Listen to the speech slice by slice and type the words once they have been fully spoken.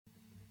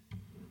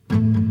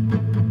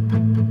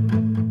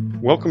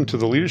Welcome to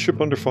the Leadership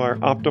Under Fire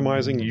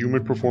Optimizing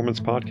Human Performance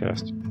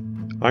podcast.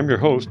 I'm your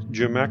host,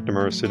 Jim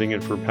McNamara, sitting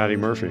in for Patty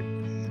Murphy.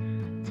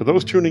 For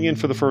those tuning in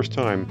for the first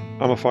time,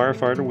 I'm a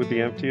firefighter with the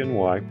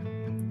FDNY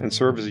and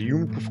serve as a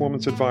Human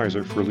Performance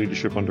Advisor for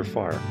Leadership Under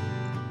Fire.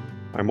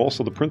 I'm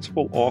also the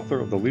principal author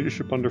of the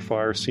Leadership Under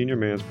Fire Senior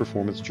Man's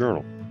Performance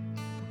Journal.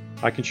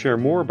 I can share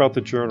more about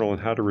the journal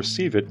and how to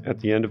receive it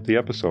at the end of the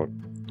episode.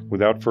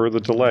 Without further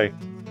delay,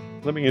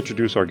 let me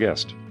introduce our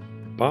guest.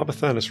 Bob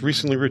Athanas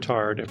recently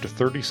retired after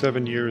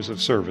 37 years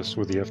of service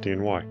with the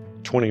FDNY,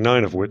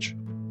 29 of which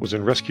was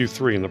in Rescue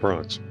 3 in the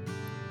Bronx.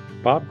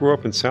 Bob grew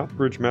up in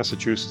Southbridge,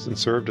 Massachusetts and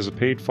served as a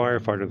paid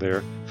firefighter there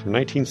from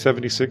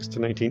 1976 to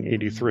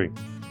 1983.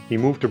 He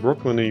moved to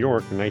Brooklyn, New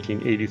York in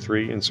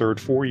 1983 and served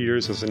 4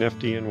 years as an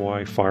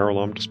FDNY fire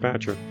alarm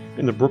dispatcher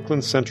in the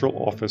Brooklyn Central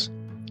Office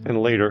and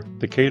later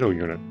the Cato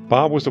Unit.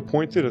 Bob was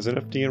appointed as an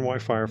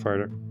FDNY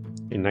firefighter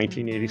in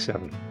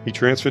 1987. He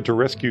transferred to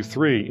Rescue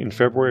 3 in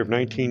February of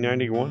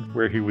 1991,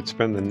 where he would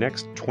spend the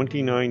next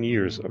 29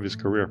 years of his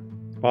career.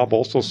 Bob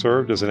also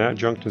served as an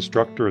adjunct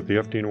instructor at the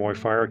FDNY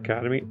Fire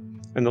Academy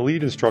and the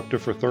lead instructor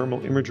for thermal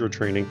imager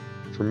training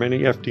for many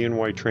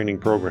FDNY training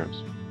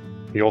programs.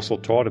 He also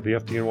taught at the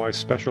FDNY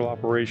Special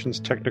Operations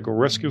Technical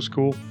Rescue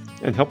School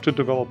and helped to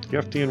develop the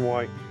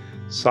FDNY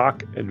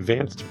SOC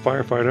Advanced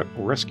Firefighter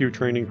Rescue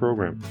Training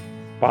Program.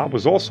 Bob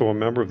was also a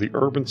member of the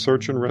Urban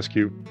Search and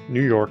Rescue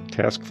New York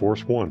Task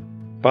Force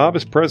 1. Bob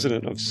is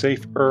president of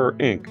SAFE-ER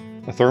Inc.,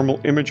 a thermal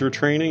imager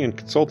training and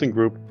consulting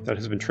group that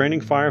has been training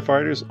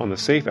firefighters on the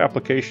safe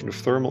application of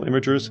thermal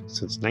imagers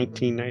since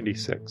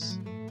 1996.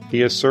 He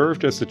has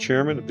served as the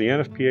chairman of the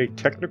NFPA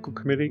Technical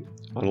Committee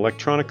on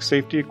Electronic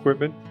Safety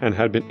Equipment and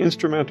had been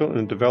instrumental in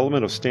the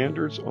development of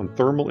standards on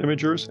thermal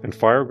imagers and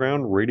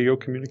fireground radio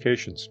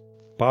communications.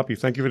 Bob,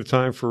 thank you for the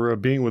time for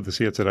being with us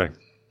here today.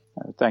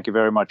 Thank you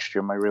very much,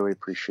 Jim. I really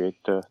appreciate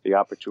the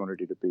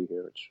opportunity to be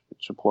here.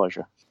 It's a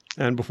pleasure.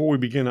 And before we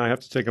begin, I have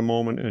to take a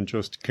moment and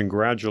just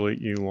congratulate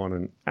you on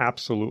an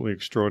absolutely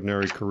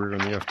extraordinary career in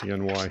the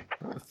FDNY.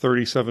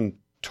 37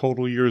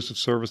 total years of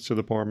service to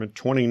the department,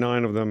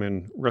 29 of them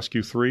in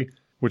Rescue 3,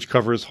 which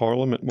covers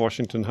Harlem and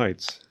Washington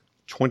Heights.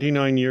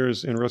 29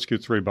 years in Rescue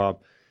 3,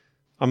 Bob.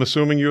 I'm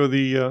assuming you're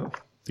the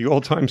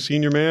all-time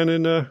senior man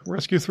in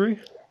Rescue 3?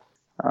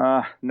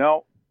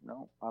 No,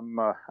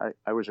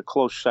 I was a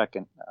close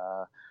second.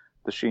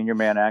 The senior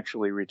man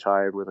actually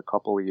retired with a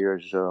couple of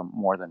years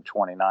more than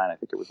 29. I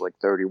think it was like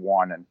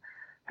 31. And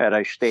had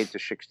I stayed to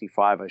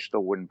 65, I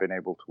still wouldn't have been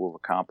able to have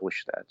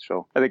accomplished that.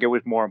 So I think it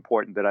was more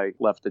important that I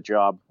left the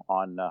job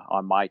on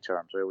my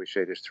terms. I always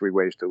say there's three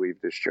ways to leave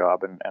this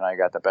job, and I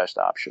got the best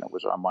option. It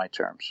was on my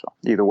terms. So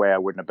either way, I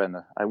woun't have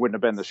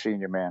been the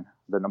senior man,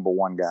 the number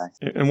one guy.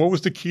 And what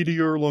was the key to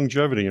your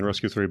longevity in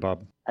Rescue 3,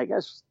 Bob? I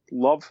guess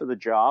love for the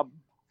job,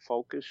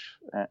 focus,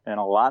 and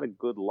a lot of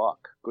good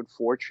luck, good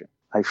fortune.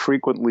 I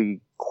frequently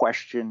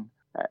question,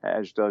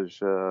 as does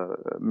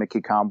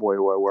Mickey Comboy,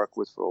 who I worked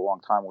with for a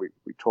long time. We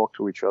talk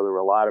to each other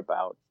a lot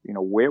about,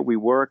 where we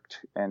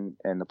worked and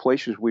the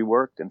places we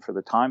worked and for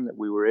the time that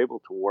we were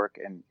able to work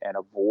and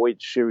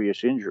avoid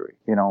serious injury.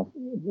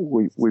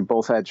 We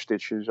both had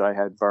stitches. I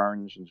had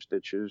burns and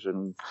stitches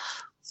and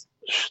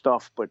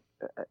stuff, but,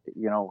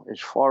 as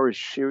far as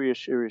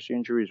serious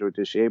injuries or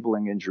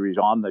disabling injuries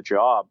on the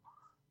job,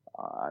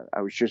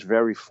 I was just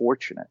very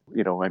fortunate.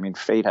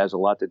 Fate has a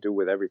lot to do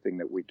with everything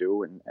that we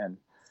do. And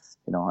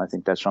I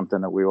think that's something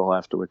that we all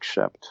have to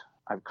accept.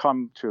 I've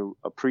come to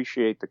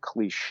appreciate the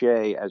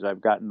cliche as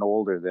I've gotten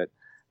older that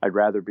I'd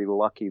rather be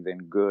lucky than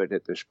good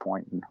at this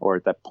point, or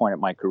at that point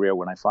in my career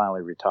when I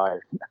finally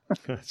retired.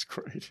 That's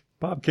great.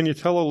 Bob, can you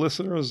tell our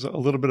listeners a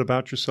little bit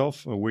about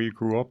yourself, where you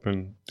grew up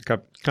and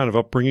the kind of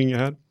upbringing you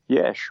had?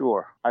 Yeah,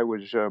 sure. I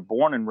was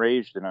born and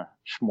raised in a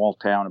small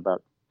town,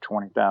 about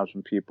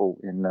 20,000 people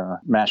in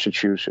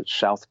Massachusetts,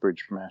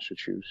 Southbridge,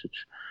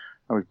 Massachusetts.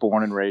 I was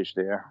born and raised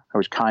there. I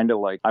was kind of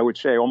like, I would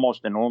say,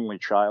 almost an only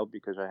child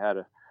because I had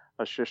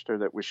a sister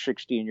that was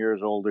 16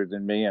 years older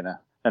than me and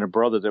a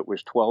brother that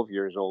was 12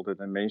 years older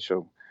than me.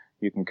 So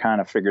you can kind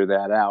of figure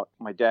that out.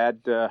 My dad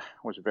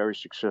was a very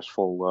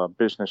successful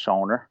business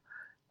owner,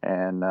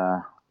 and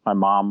my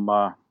mom,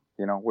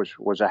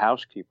 was a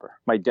housekeeper.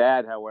 My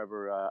dad,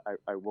 however,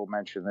 I will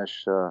mention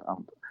this.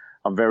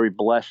 I'm very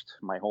blessed.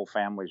 My whole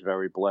family is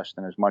very blessed,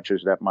 and as much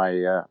as that,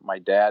 my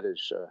dad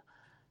is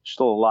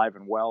still alive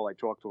and well. I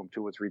talk to him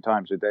 2 or 3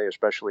 times a day,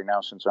 especially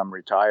now since I'm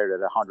retired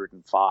at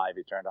 105.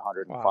 He turned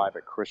 105 wow.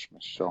 At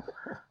Christmas, so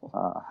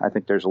I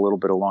think there's a little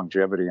bit of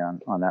longevity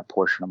on that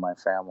portion of my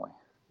family.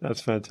 That's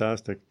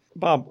fantastic,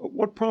 Bob.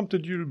 What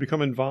prompted you to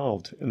become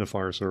involved in the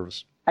fire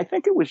service? I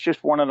think it was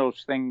just one of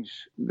those things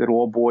that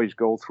all boys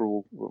go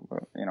through,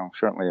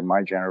 certainly in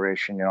my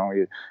generation.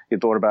 You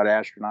thought about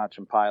astronauts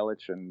and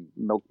pilots and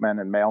milkmen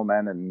and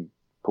mailmen and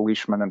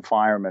policemen and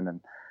firemen, and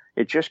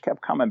it just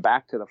kept coming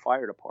back to the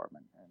fire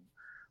department. And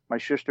my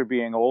sister,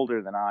 being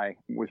older than I,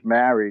 was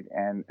married,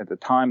 and at the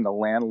time, the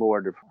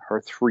landlord of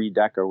her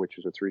 3-decker, which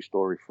is a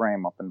 3-story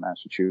frame up in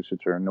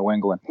Massachusetts or in New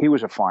England, he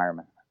was a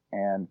fireman.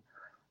 And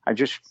I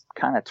just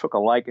kind of took a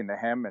liking to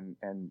him,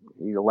 and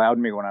he allowed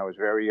me when I was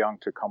very young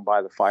to come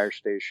by the fire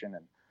station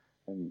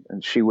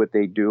and see what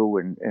they do,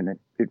 and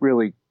it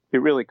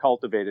really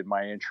cultivated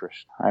my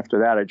interest. After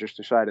that, I just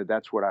decided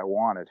that's what I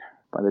wanted.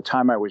 By the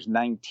time I was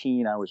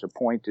 19, I was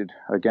appointed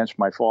against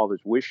my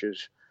father's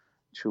wishes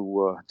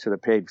to the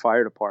paid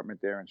fire department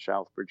there in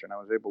Southbridge, and I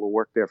was able to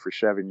work there for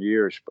 7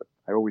 years, but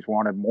I always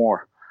wanted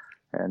more.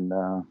 And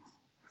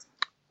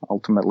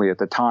ultimately, at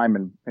the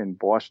time in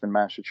Boston,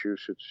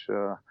 Massachusetts,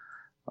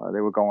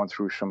 they were going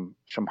through some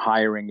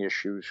hiring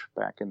issues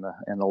back in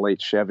the late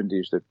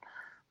 70s that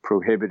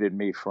prohibited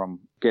me from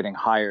getting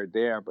hired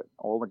there. But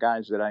all the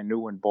guys that I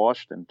knew in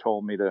Boston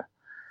told me to,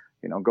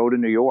 go to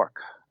New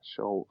York.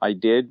 So I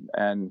did,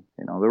 and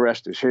the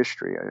rest is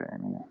history. I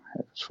mean,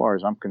 as far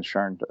as I'm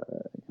concerned,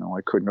 I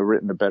couldn't have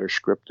written a better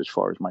script as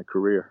far as my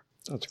career.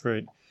 That's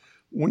great.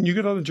 When you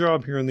got on the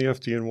job here in the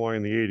FDNY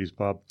in the 80s,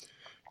 Bob,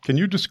 can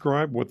you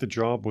describe what the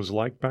job was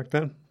like back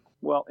then?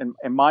 Well,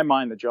 in my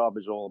mind, the job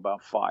is all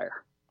about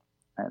fire,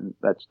 and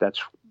that's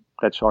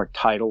our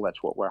title.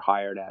 That's what we're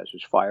hired as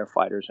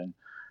firefighters, and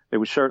there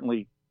was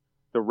certainly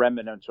the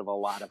remnants of a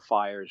lot of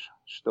fires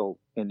still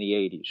in the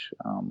 80s.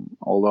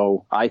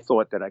 Although I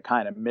thought that I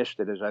kind of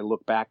missed it as I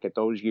look back at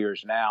those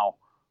years now,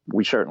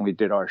 we certainly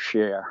did our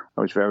share.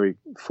 I was very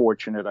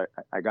fortunate.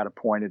 I got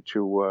appointed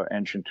to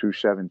Engine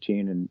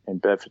 217 in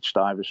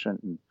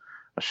Bedford-Stuyvesant, and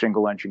a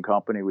single engine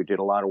company. We did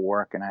a lot of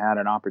work, and I had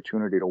an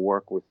opportunity to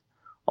work with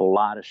a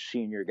lot of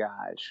senior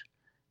guys.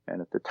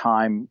 And at the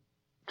time,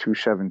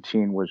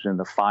 217 was in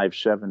the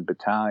 5-7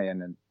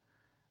 battalion, and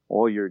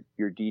all your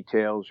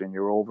details and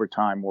your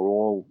overtime were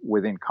all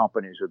within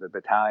companies of the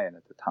battalion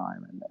at the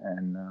time.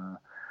 And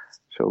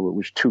so it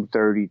was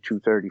 230,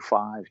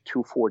 235,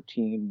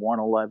 214,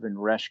 111,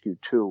 Rescue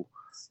 2.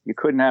 You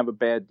couldn't have a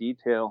bad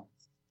detail.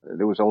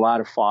 There was a lot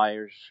of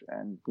fires,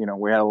 and,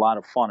 we had a lot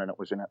of fun, and it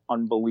was an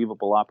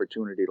unbelievable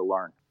opportunity to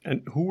learn.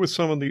 And who were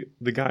some of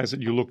the guys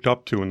that you looked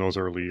up to in those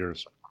early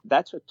years?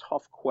 That's a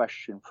tough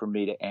question for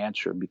me to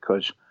answer,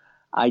 because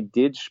I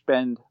did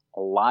spend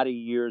a lot of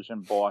years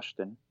in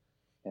Boston,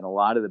 in a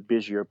lot of the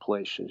busier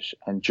places,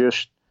 and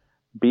just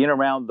being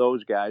around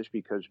those guys,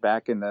 because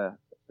back in the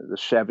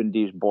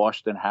 70s,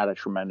 Boston had a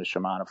tremendous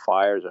amount of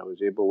fires. I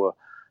was able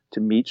to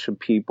meet some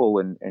people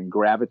and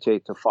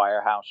gravitate to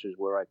firehouses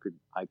where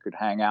I could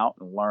hang out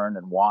and learn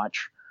and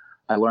watch.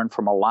 I learned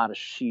from a lot of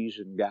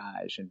seasoned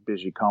guys in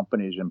busy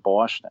companies in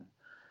Boston.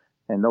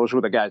 And those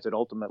were the guys that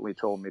ultimately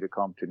told me to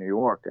come to New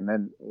York. And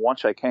then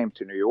once I came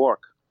to New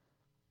York,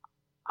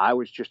 I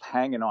was just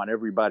hanging on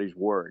everybody's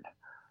word.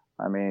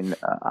 I mean,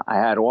 I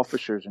had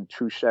officers in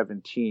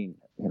 217.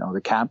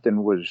 The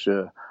captain was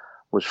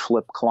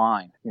Flip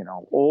Klein,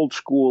 old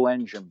school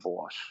engine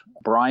boss.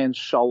 Brian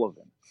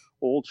Sullivan,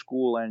 old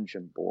school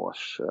engine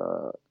boss.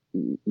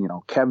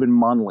 Kevin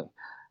Munley.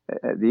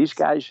 These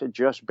guys had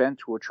just been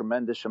to a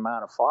tremendous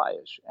amount of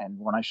fires. And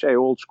when I say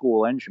old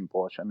school engine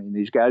boss, I mean,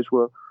 these guys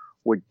were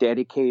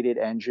dedicated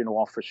engine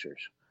officers.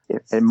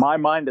 In my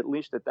mind, at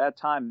least at that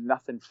time,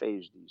 nothing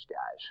fazed these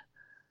guys.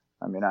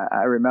 I mean,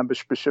 I remember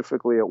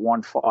specifically at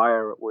one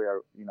fire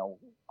where,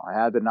 I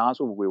had the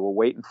nozzle, we were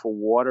waiting for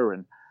water,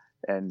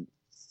 and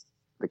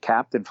the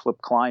captain, Flip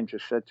Klein,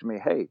 just said to me,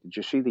 "Hey, did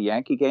you see the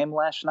Yankee game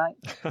last night?"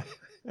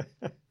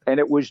 And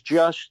it was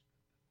just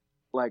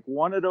like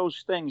one of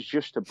those things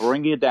just to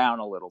bring you down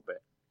a little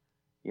bit,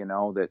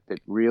 that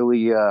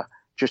really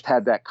just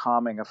had that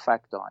calming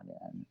effect on you.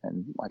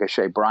 And like I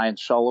say, Brian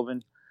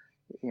Sullivan,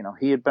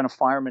 he had been a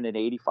fireman at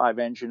 85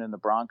 Engine in the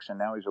Bronx, and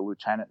now he's a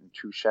lieutenant in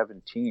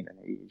 217.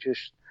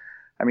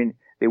 And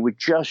there were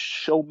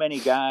just so many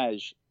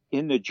guys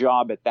in the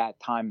job at that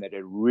time that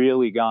had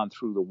really gone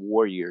through the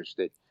war years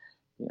that,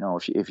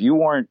 if you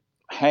weren't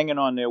hanging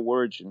on their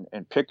words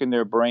and picking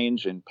their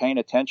brains and paying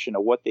attention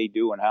to what they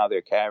do and how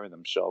they're carrying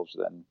themselves,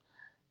 then,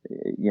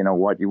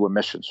 you were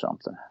missing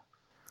something.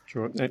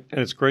 Sure. And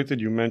it's great that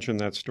you mentioned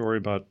that story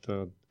about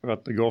the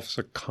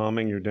officer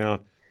calming you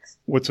down.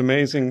 What's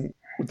amazing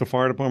with the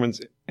fire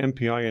department's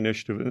MPI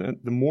initiative, and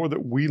the more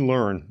that we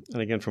learn,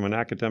 and again, from an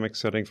academic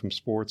setting, from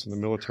sports and the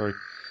military,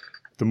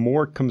 the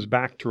more it comes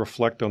back to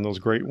reflect on those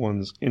great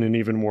ones in an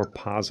even more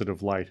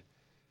positive light.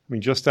 I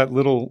mean, just that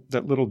little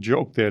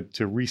joke there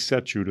to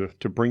reset you,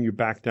 to bring you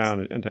back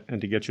down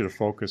and to get you to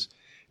focus.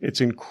 It's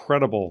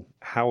incredible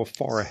how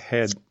far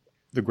ahead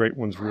the great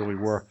ones really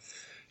were.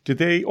 Did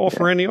they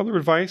offer any other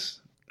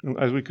advice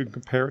as we could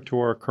compare it to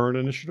our current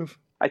initiative?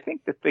 I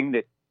think the thing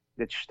that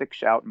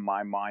sticks out in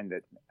my mind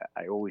that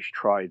I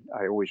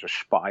always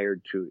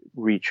aspired to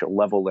reach a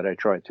level that I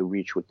tried to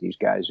reach with these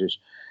guys is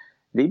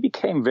they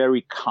became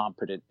very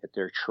competent at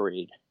their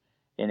trade,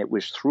 and it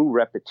was through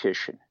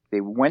repetition. They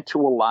went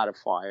to a lot of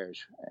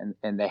fires,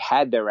 and they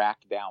had their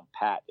act down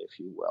pat, if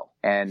you will.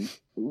 And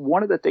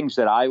one of the things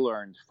that I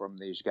learned from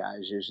these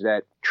guys is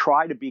that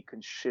try to be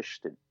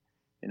consistent.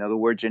 In other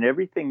words, in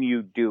everything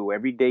you do,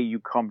 every day you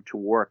come to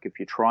work, if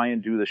you try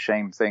and do the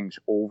same things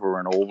over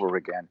and over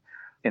again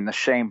in the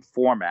same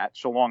format,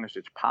 so long as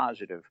it's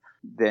positive,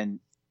 then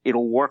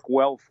it'll work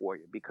well for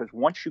you. Because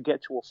once you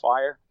get to a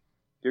fire,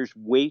 there's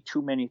way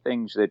too many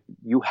things that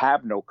you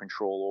have no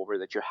control over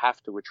that you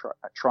have to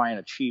try and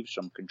achieve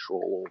some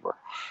control over.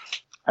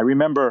 I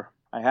remember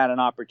I had an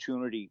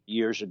opportunity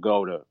years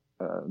ago to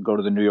go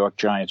to the New York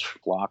Giants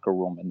locker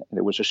room, and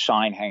there was a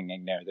sign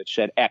hanging there that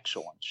said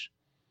excellence.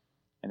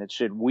 And it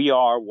said, "We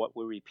are what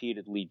we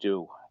repeatedly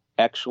do.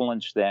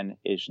 Excellence then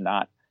is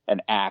not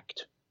an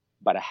act,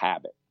 but a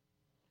habit."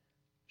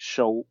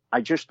 So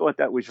I just thought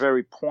that was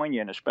very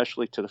poignant,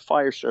 especially to the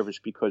fire service,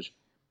 because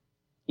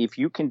if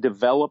you can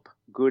develop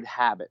good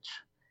habits,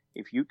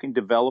 if you can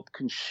develop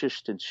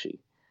consistency,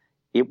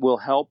 it will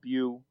help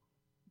you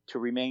to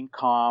remain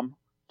calm,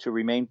 to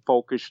remain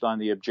focused on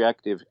the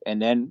objective,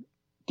 and then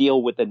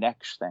deal with the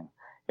next thing.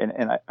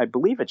 And I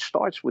believe it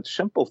starts with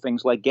simple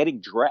things like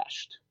getting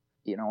dressed.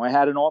 You know, I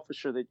had an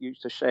officer that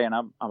used to say, and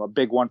I'm a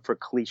big one for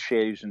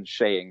cliches and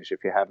sayings,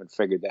 if you haven't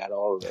figured that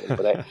already,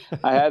 but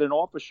I had an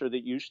officer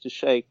that used to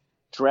say,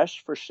 dress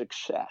for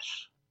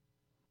success.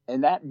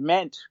 And that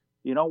meant,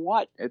 you know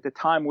what? At the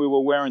time we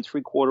were wearing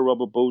 3/4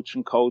 rubber boots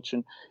and coats,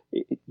 and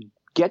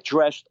get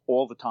dressed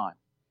all the time.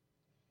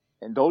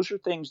 And those are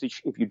things that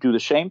if you do the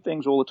same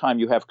things all the time,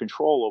 you have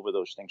control over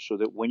those things, so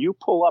that when you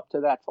pull up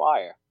to that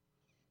fire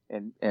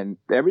and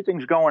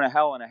everything's going to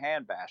hell in a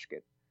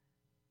handbasket,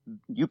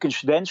 you can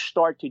then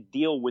start to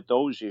deal with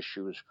those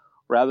issues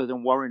rather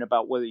than worrying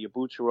about whether your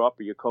boots are up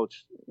or your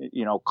coat's,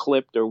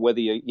 clipped, or whether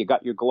you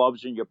got your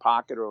gloves in your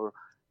pocket or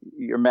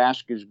your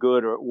mask is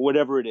good or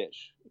whatever it is.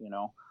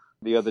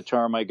 The other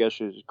term, I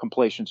guess, is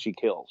complacency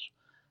kills.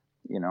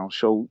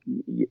 So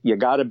you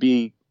got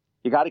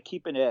to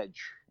keep an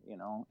edge.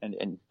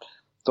 And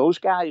those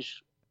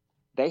guys,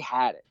 they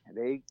had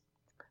it.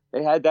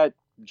 They had that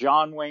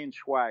John Wayne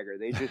swagger.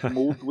 They just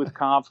moved with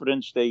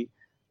confidence. They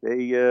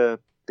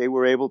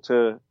were able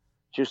to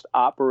just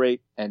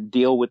operate and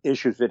deal with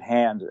issues at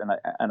hand.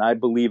 And I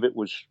believe it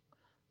was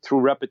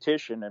through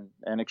repetition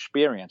and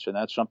experience. And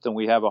that's something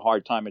we have a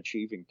hard time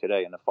achieving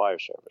today in the fire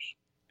service.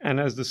 And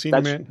as the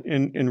senior man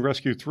in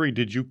Rescue 3,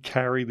 did you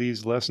carry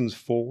these lessons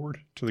forward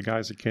to the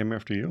guys that came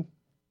after you?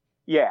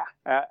 Yeah,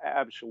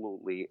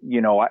 absolutely.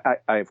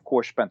 I of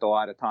course spent a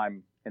lot of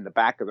time in the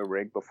back of the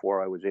rig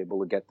before I was able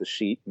to get the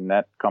seat, and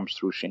that comes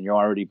through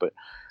seniority. But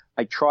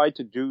I tried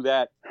to do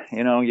that.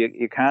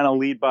 You kind of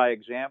lead by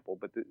example.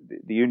 But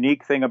the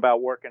unique thing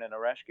about working in a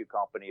rescue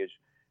company is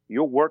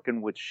you're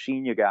working with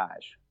senior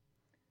guys,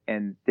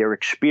 and they're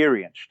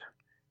experienced,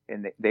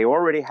 and they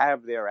already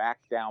have their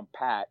act down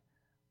pat.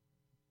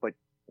 But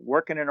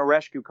working in a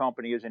rescue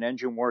company is an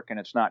engine work, and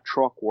it's not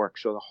truck work.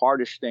 So the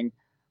hardest thing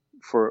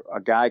for a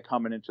guy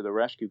coming into the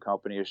rescue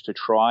company is to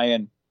try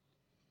and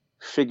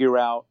figure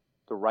out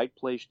the right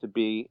place to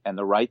be and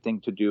the right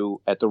thing to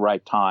do at the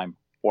right time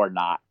or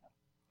not.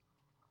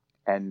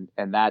 And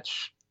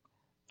that's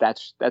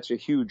a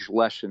huge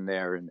lesson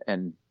there.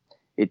 And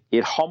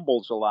it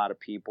humbles a lot of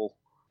people,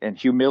 and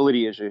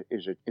humility is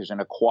an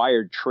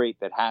acquired trait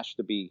that has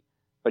to be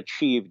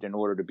achieved in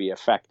order to be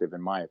effective,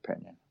 in my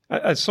opinion.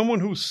 As someone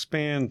who's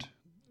spanned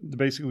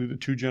basically the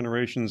two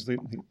generations,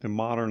 the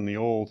modern and the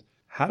old,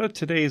 how do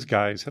today's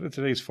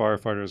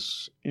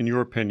firefighters, in your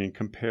opinion,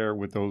 compare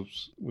with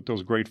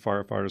those great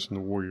firefighters in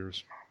the war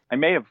years? I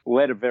may have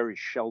led a very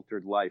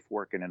sheltered life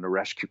working in a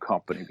rescue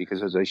company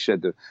because, as I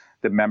said,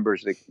 the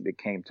members that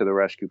came to the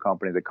rescue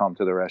company, that come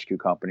to the rescue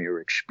company, are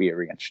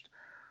experienced.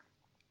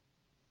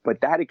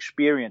 But that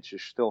experience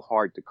is still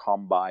hard to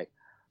come by.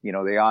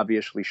 They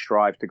obviously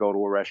strive to go to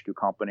a rescue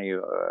company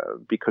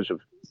because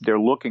they're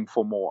looking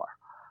for more.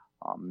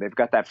 They've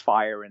got that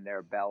fire in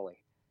their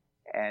belly.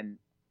 And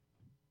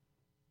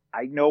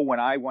I know when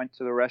I went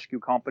to the rescue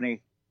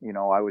company,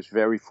 I was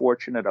very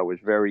fortunate. I was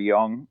very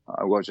young.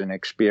 I wasn't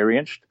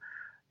experienced.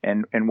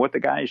 And what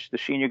the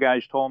senior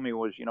guys told me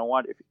was, you know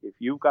what, if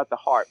you've got the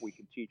heart, we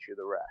can teach you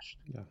the rest.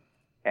 Yeah.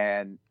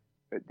 And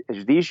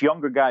as these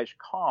younger guys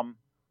come,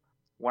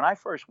 when I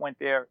first went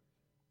there,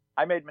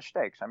 I made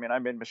mistakes. I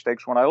made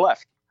mistakes when I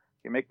left.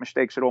 You make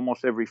mistakes at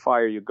almost every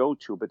fire you go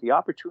to. But the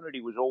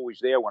opportunity was always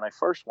there when I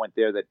first went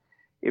there that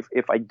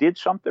if I did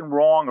something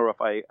wrong, or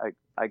if I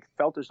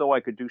felt as though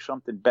I could do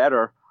something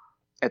better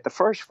at the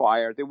first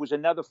fire, there was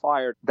another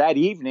fire that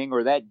evening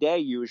or that day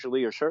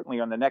usually, or certainly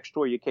on the next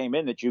tour you came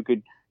in, that you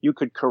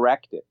could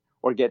correct it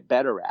or get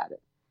better at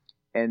it.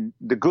 And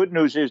the good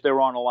news is they're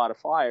on a lot of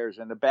fires,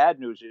 and the bad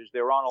news is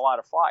they're on a lot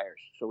of fires.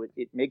 So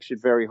it makes it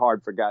very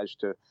hard for guys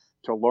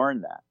to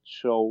learn that.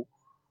 So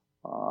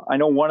I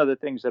know one of the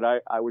things that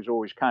I was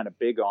always kind of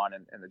big on,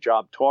 and the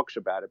job talks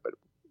about it, but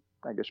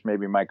I guess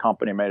maybe my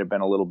company might have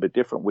been a little bit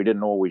different. We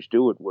didn't always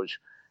do it, was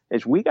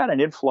as we got an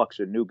influx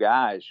of new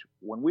guys,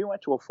 when we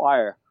went to a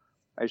fire,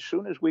 as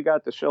soon as we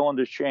got the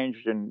cylinders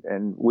changed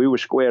and we were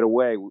squared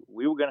away,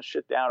 we were going to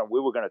sit down and we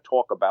were going to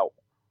talk about,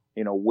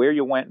 where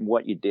you went and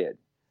what you did.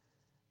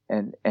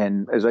 And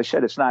as I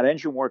said, it's not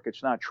engine work,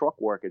 it's not truck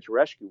work, it's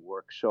rescue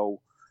work. So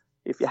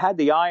if you had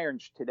the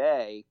irons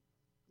today,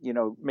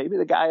 maybe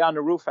the guy on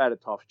the roof had a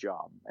tough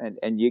job.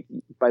 And you,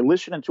 by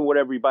listening to what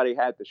everybody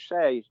had to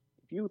say,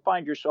 if you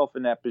find yourself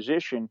in that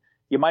position,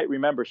 you might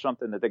remember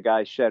something that the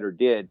guy said or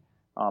did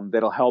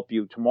that'll help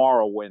you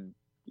tomorrow when,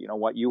 you know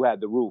what, you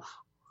had the roof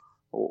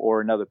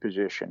or another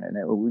position. And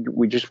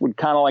we just would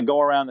kind of like go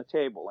around the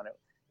table. And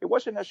it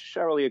wasn't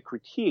necessarily a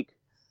critique,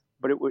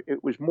 but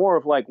it was more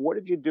of like, what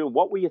did you do?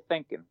 What were you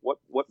thinking?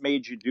 What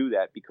made you do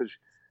that? Because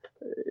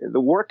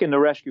the work in the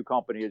rescue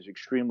company is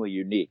extremely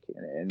unique.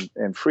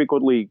 And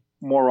frequently,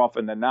 more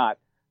often than not,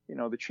 you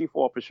know, the chief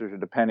officers are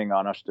depending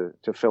on us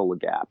to fill the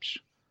gaps.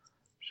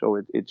 So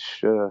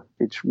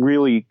it's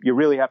really, you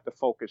really have to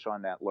focus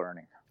on that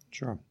learning.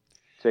 Sure.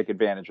 Take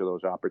advantage of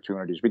those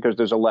opportunities because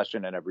there's a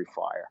lesson in every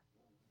fire.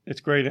 It's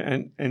great.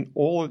 And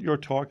all that you're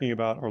talking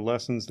about are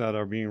lessons that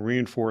are being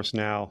reinforced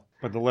now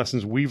by the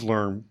lessons we've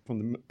learned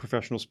from the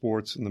professional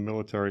sports and the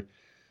military.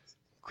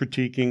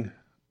 Critiquing,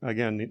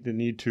 again, the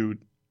need to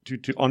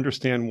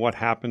understand what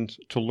happened,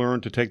 to learn,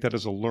 to take that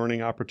as a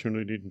learning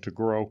opportunity and to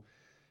grow.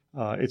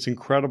 It's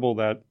incredible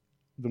that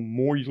the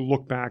more you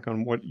look back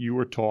on what you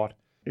were taught,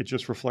 it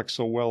just reflects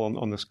so well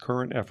on this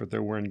current effort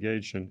that we're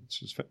engaged in.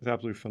 It's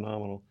absolutely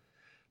phenomenal.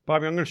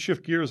 Bobby, I'm going to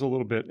shift gears a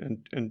little bit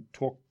and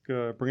talk,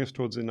 bring us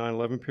towards the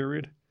 9/11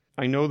 period.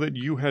 I know that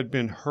you had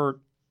been hurt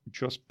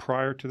just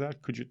prior to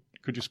that. Could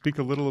you speak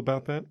a little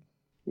about that?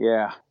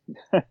 Yeah.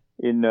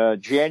 In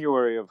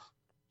January of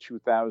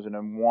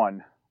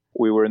 2001,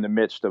 we were in the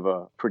midst of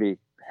a pretty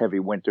heavy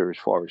winter as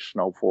far as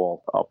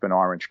snowfall up in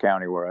Orange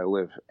County where I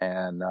live.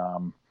 And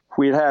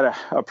we had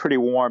a pretty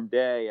warm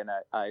day, and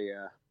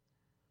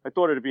I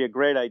thought it'd be a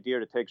great idea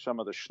to take some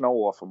of the snow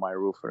off of my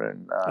roof.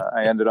 And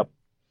I ended up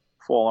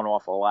falling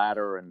off a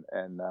ladder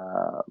and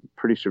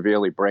pretty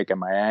severely breaking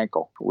my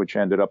ankle, which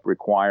ended up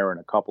requiring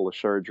a couple of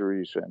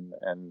surgeries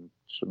and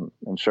some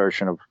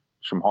insertion of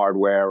some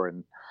hardware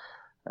and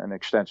an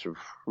extensive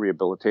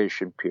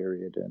rehabilitation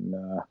period. And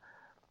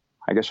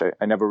I guess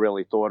I never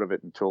really thought of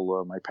it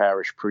until my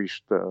parish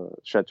priest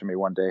said to me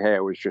one day, "Hey, I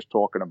was just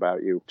talking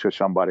about you to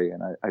somebody."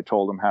 And I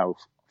told him how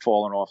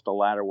falling off the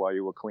ladder while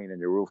you were cleaning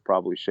your roof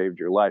probably saved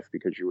your life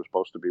because you were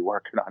supposed to be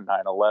working on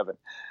 9/11.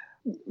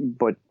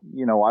 But,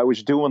 you know, I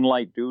was doing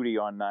light duty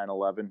on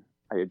 9/11.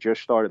 I had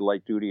just started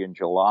light duty in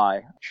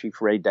July.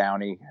 Chief Ray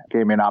Downey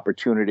gave me an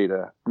opportunity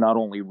to not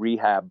only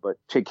rehab, but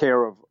take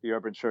care of the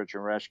Urban Search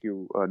and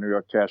Rescue New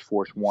York Task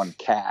Force 1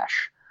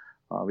 cash,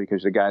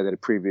 because the guy that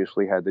had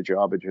previously had the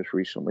job had just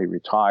recently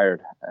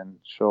retired. And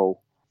so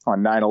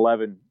on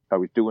 9/11, I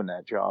was doing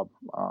that job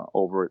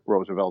over at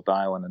Roosevelt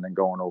Island and then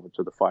going over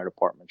to the fire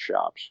department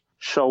shops.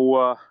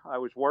 So I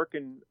was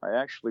working. I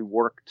actually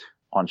worked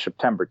on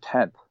September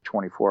 10th,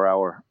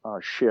 24-hour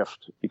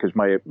shift, because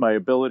my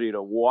ability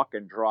to walk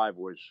and drive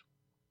was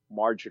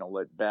marginal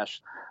at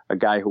best. A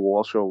guy who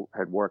also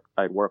I'd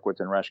worked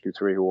with in Rescue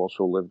 3, who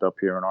also lived up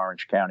here in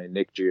Orange County,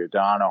 Nick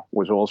Giordano,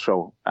 was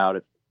also out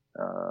at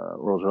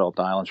Roosevelt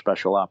Island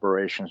Special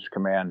Operations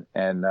Command,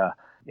 and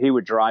he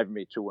would drive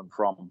me to and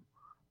from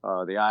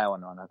the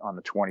island on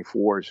the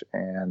 24s,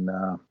 and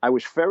I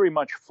was very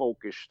much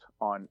focused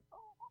on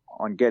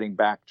getting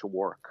back to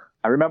work.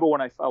 I remember when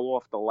I fell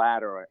off the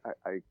ladder,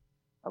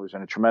 I was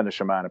in a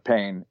tremendous amount of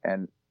pain,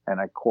 and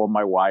I called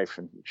my wife,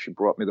 and she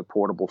brought me the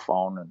portable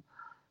phone, and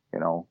you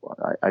know,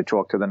 I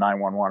talked to the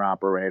 911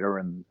 operator,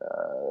 and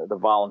the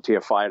volunteer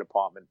fire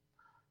department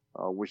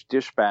was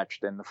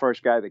dispatched, and the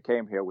first guy that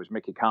came here was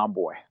Mickey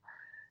Conboy.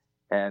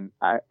 And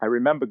I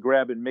remember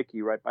grabbing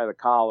Mickey right by the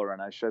collar,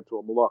 and I said to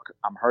him, "Look,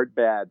 I'm hurt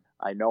bad.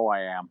 I know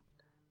I am.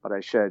 But I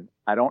said,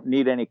 I don't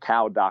need any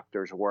cow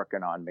doctors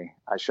working on me.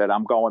 I said,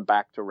 I'm going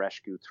back to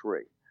Rescue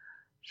 3.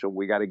 So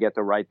we got to get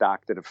the right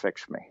doctor to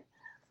fix me."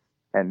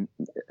 And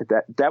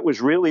that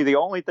was really the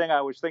only thing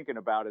I was thinking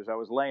about as I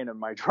was laying in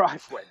my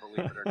driveway,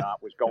 believe it or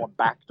not, was going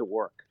back to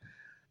work.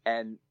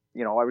 And,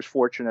 you know, I was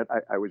fortunate.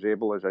 I was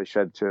able, as I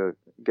said, to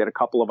get a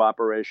couple of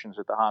operations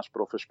at the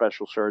hospital for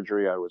special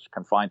surgery. I was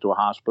confined to a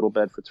hospital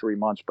bed for 3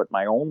 months, but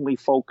my only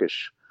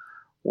focus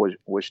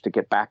was to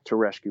get back to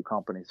Rescue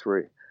Company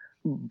 3.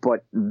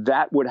 But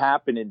that would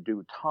happen in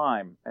due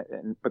time.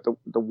 But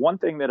the one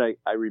thing that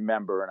I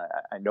remember, and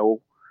I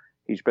know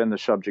he's been the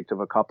subject of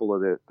a couple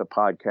of the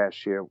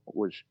podcasts here,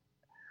 was,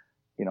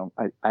 you know,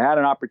 I had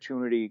an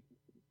opportunity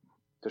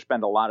to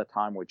spend a lot of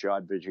time with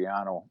John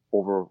Vigiano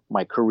over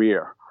my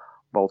career,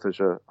 both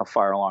as a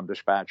fire alarm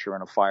dispatcher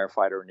and a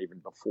firefighter, and even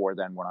before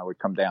then when I would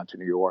come down to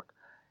New York.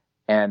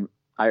 And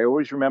I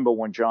always remember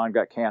when John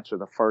got cancer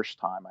the first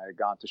time, I had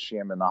gone to see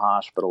him in the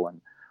hospital.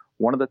 And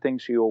one of the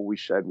things he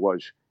always said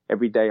was,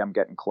 "Every day I'm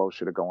getting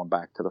closer to going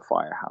back to the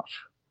firehouse."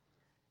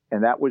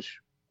 And that was,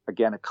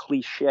 again, a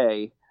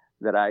cliche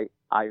that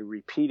I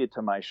repeated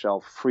to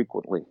myself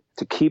frequently,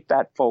 to keep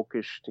that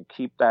focus, to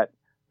keep that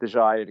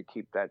desire, to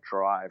keep that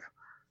drive.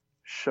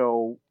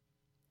 So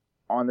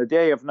on the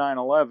day of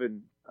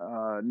 9/11,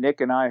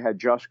 Nick and I had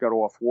just got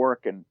off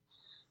work, and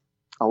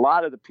a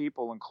lot of the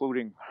people,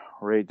 including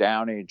Ray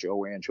Downey,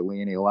 Joe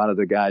Angelini, a lot of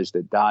the guys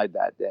that died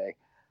that day,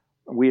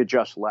 we had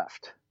just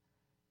left.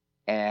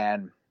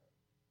 And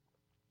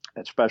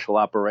at Special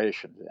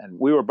Operations. And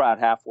we were about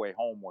halfway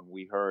home when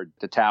we heard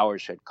the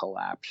towers had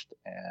collapsed.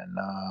 And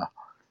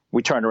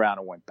we turned around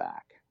and went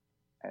back.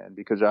 And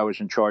because I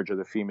was in charge of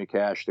the FEMA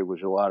cache, there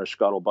was a lot of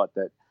scuttlebutt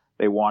that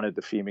they wanted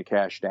the FEMA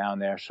cache down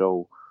there.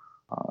 So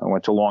I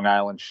went to Long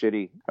Island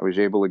City. I was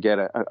able to get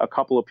a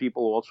couple of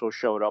people also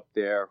showed up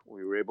there.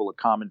 We were able to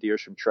commandeer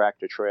some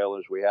tractor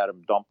trailers. We had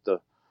them dump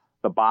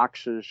the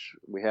boxes.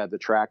 We had the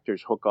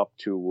tractors hook up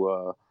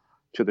to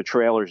the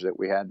trailers that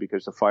we had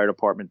because the fire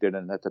department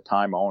didn't at the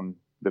time own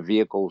the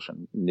vehicles,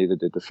 and neither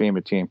did the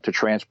FEMA team to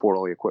transport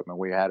all the equipment.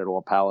 We had it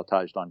all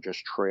palletized on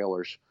just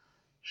trailers.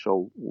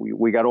 So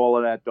we got all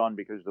of that done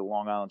because the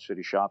Long Island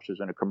City shops is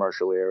in a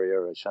commercial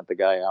area. I sent the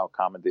guy out,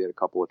 commandeered a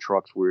couple of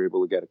trucks. We were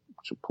able to get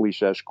a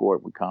police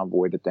escort. We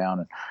convoyed it down,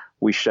 and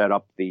we set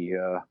up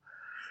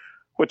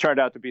what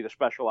turned out to be the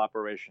Special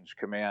Operations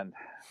Command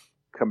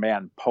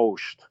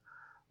post.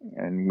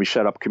 And we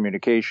set up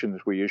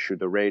communications. We issued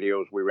the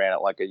radios. We ran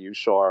it like a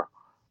USAR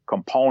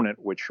component,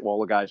 which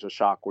all the guys at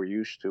SOC were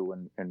used to,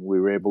 and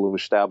we were able to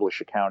establish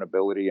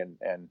accountability and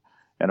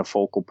a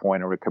focal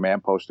point or a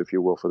command post, if you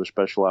will, for the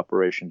special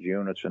operations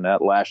units. And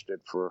that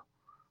lasted for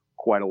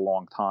quite a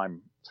long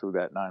time through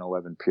that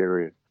 9/11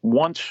 period.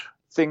 Once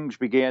things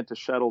began to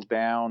settle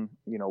down,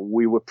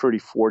 we were pretty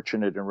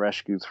fortunate in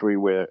Rescue 3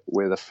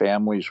 where the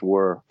families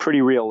were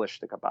pretty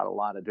realistic about a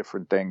lot of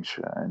different things.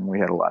 And we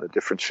had a lot of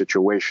different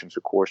situations,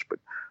 of course, but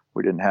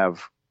we didn't have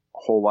a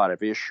whole lot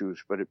of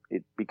issues. But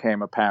it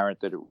became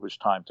apparent that it was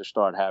time to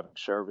start having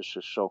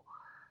services. So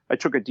I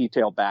took a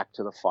detail back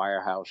to the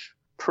firehouse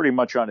pretty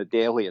much on a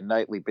daily and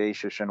nightly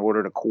basis in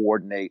order to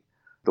coordinate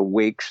the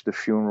wakes, the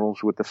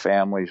funerals with the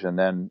families, and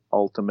then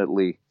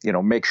ultimately,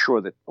 make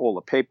sure that all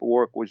the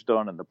paperwork was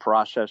done and the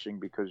processing,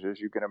 because as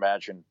you can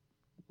imagine,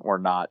 or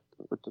not,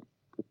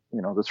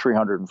 the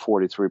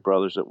 343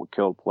 brothers that were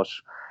killed,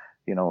 plus,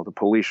 the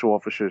police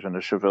officers and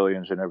the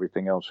civilians and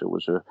everything else, it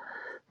was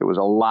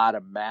a lot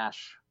of mass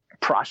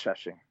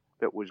processing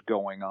that was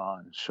going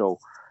on. So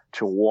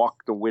to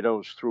walk the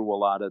widows through a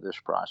lot of this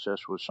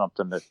process was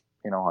something that,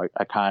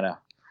 I kind of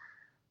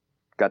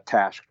got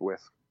tasked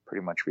with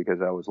pretty much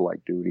because I was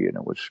light duty, and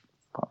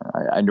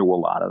I knew a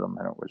lot of them,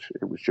 and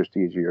it was just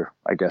easier,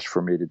 I guess,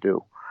 for me to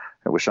do.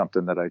 It was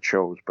something that I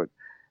chose, but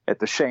at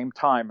the same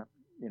time,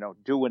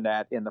 doing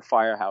that in the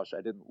firehouse,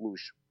 I didn't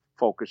lose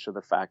focus of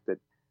the fact that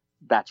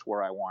that's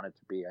where I wanted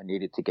to be. I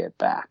needed to get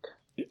back.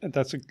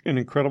 That's an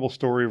incredible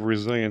story of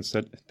resilience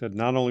that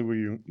not only were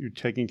you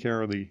taking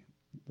care of the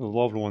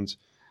loved ones,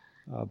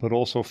 but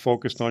also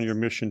focused on your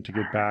mission to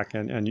get back.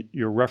 And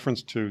your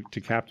reference to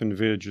Captain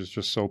Vidge is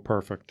just so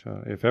perfect.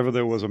 If ever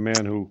there was a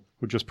man who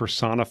just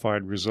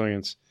personified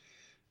resilience,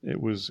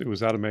 it was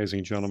that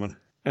amazing gentleman.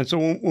 And so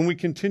when we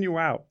continue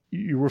out,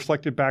 you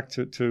reflected back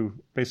to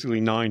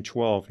basically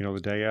 9/12, the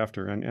day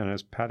after. And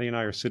as Patty and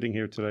I are sitting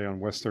here today on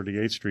West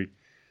 38th Street,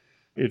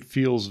 it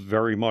feels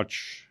very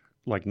much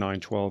like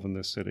 9/12 in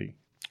this city.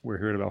 We're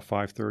here at about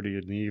 5:30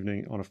 in the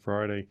evening on a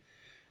Friday,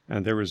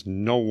 and there is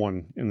no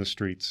one in the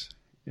streets.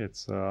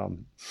 It's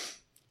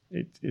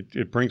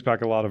it brings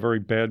back a lot of very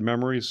bad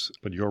memories,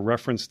 but your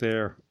reference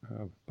there,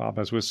 Bob,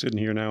 as we're sitting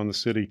here now in the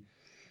city,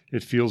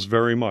 it feels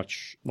very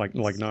much like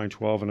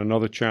 9/12, and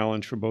another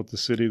challenge for both the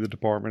city, the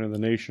department, and the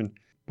nation.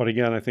 But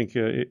again, I think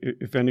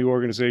if any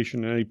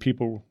organization, any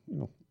people,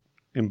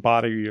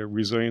 embody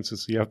resilience,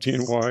 it's the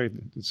FDNY,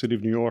 the city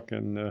of New York,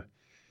 and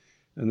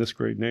this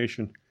great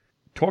nation.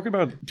 Talk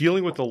about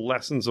dealing with the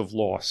lessons of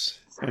loss.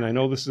 And I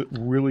know this is a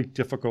really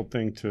difficult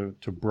thing to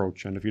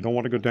broach. And if you don't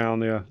want to go down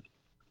there,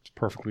 it's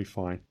perfectly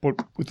fine.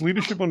 But with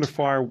Leadership Under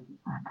Fire,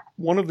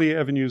 one of the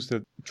avenues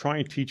that I try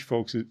and teach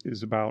folks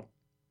is about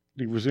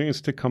the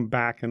resilience to come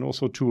back and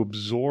also to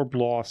absorb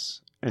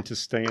loss and to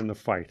stay in the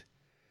fight.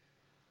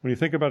 When you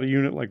think about a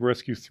unit like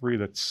Rescue 3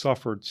 that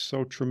suffered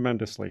so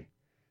tremendously,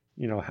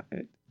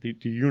 the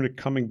unit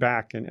coming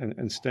back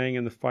and staying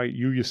in the fight,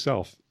 you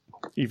yourself,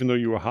 even though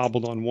you were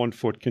hobbled on one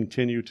foot,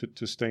 continue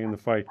to stay in the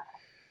fight.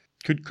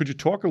 Could you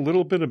talk a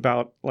little bit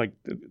about like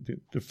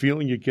the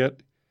feeling you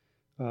get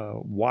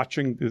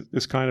watching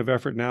this kind of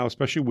effort now,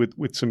 especially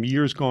with some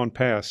years gone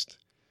past?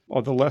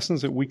 Are the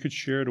lessons that we could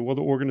share to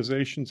other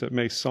organizations that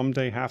may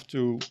someday have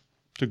to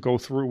go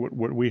through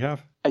what we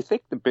have? I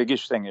think the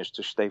biggest thing is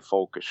to stay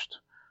focused.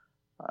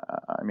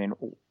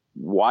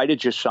 Why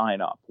did you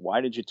sign up?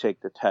 Why did you take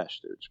the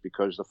test? It's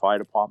because the fire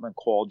department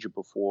called you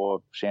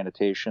before,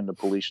 sanitation, the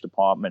police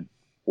department,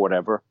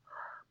 whatever.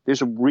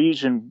 There's a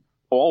reason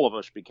all of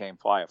us became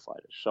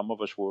firefighters. Some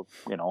of us were,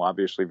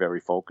 obviously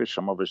very focused.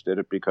 Some of us did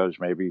it because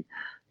maybe,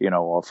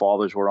 our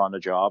fathers were on the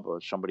job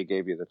or somebody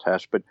gave you the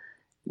test. But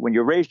when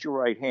you raised your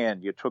right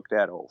hand, you took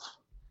that oath.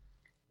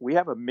 We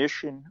have a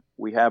mission.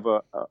 We have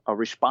a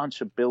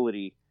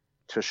responsibility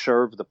to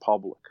serve the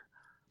public,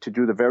 to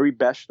do the very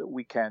best that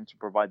we can, to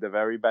provide the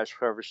very best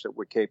service that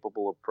we're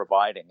capable of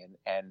providing.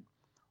 And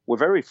we're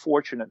very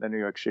fortunate in the New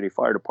York City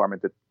Fire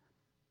Department that,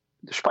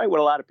 despite what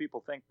a lot of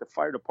people think, the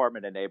fire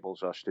department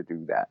enables us to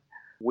do that.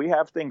 We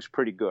have things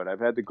pretty good. I've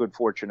had the good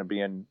fortune of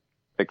being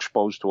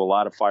exposed to a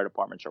lot of fire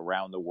departments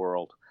around the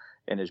world.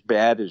 And as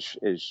bad as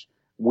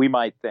we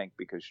might think,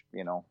 because,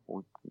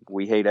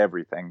 we hate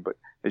everything, but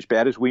as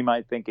bad as we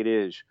might think it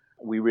is,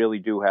 we really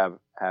do have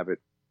it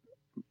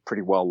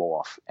pretty well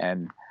off.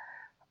 And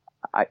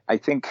I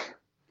think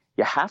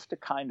you have to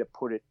kind of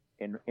put it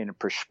in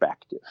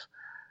perspective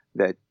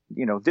that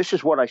this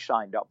is what I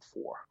signed up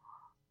for.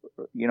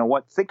 You know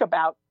what? Think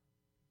about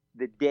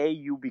the day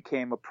you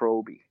became a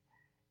probie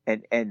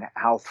and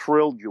how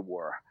thrilled you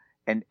were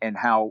and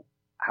how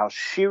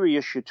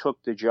serious you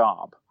took the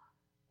job.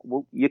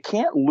 Well, you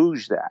can't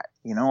lose that.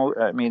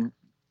 I mean,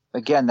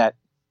 again, that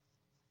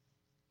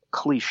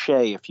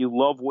cliche, if you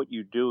love what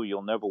you do,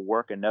 you'll never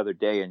work another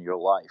day in your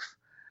life.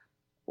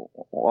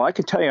 Well, I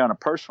can tell you on a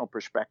personal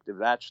perspective,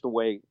 that's the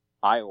way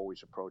I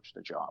always approach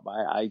the job.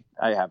 I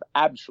have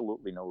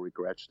absolutely no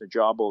regrets. The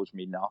job owes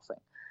me nothing.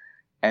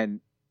 And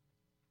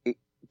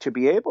to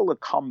be able to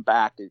come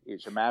back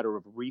is a matter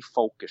of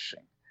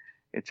refocusing.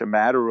 It's a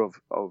matter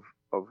of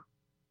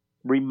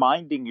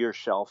reminding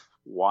yourself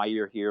why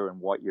you're here and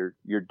what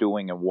you're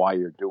doing and why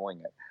you're doing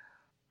it.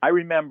 I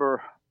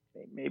remember,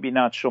 maybe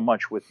not so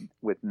much with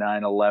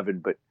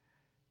 9/11, but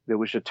there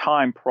was a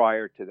time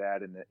prior to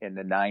that in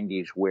the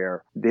 90s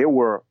where there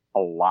were a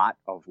lot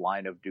of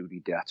line of duty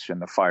deaths in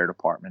the fire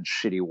department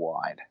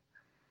citywide.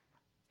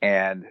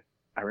 And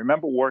I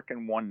remember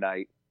working one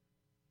night,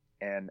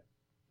 and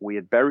we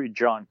had buried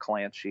John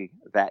Clancy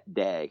that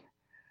day.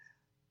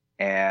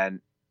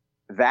 And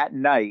that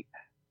night,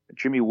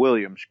 Jimmy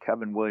Williams,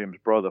 Kevin Williams'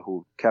 brother,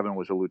 who Kevin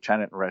was a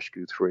lieutenant in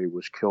Rescue 3,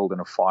 was killed in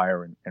a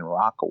fire in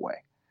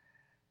Rockaway.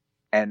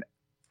 And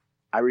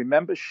I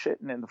remember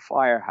sitting in the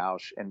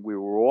firehouse, and we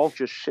were all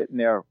just sitting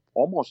there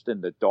almost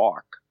in the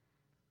dark,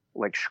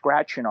 like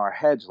scratching our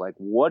heads, like,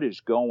 what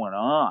is going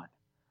on?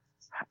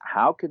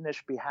 How can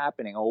this be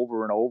happening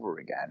over and over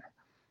again?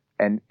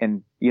 And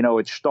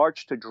it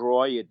starts to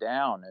draw you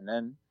down. And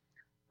then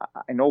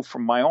I know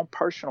from my own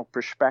personal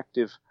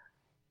perspective,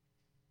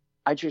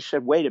 I just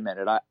said, wait a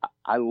minute,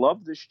 I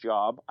love this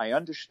job. I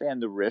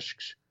understand the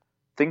risks.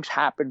 Things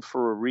happen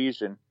for a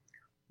reason.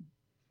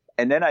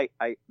 And then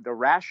the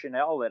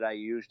rationale that I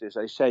used is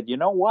I said, you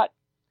know what?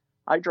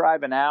 I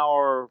drive an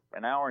hour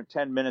and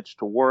 10 minutes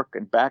to work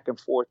and back and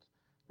forth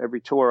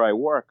every tour I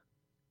work.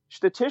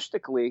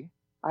 Statistically,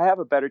 I have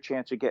a better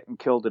chance of getting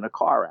killed in a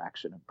car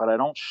accident, but I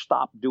don't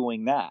stop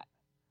doing that.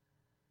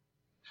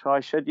 So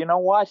I said, you know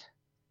what?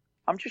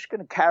 I'm just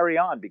going to carry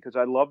on because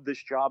I love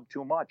this job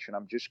too much. And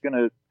I'm just going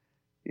to,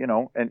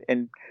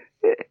 and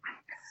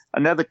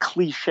another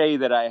cliche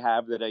that I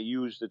have that I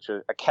use, it's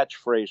a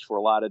catchphrase for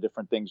a lot of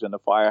different things in the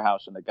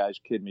firehouse, and the guys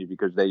kid me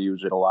because they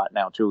use it a lot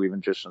now too,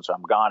 even just since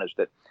I'm gone, is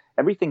that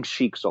everything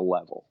seeks a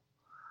level.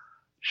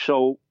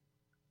 So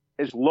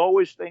as low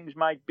as things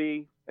might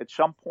be, at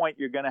some point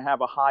you're going to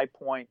have a high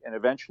point, and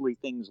eventually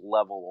things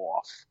level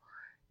off.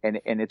 And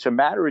it's a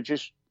matter of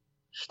just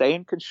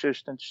staying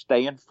consistent,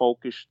 staying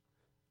focused,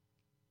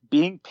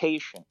 being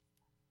patient.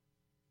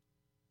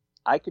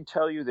 I can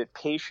tell you that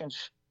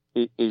patience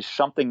is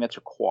something that's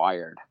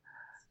acquired,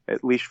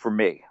 at least for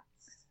me,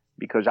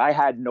 because I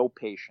had no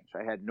patience.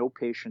 I had no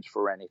patience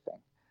for anything.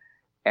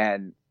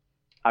 And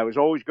I was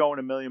always going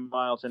a million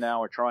miles an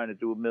hour trying to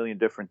do a million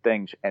different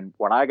things. And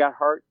when I got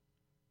hurt,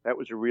 that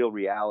was a real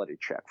reality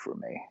check for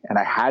me. And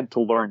I had to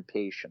learn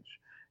patience.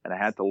 And I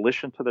had to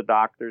listen to the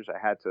doctors. I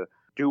had to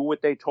do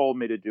what they told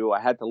me to do.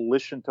 I had to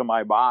listen to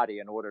my body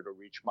in order to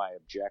reach my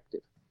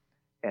objective.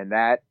 And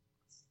that,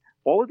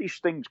 all of these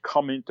things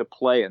come into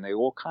play, and they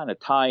all kind of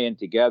tie in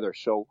together.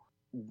 So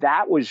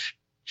that was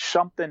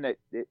something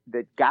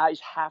that guys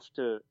have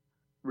to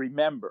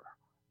remember.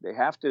 They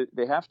have to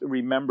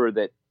remember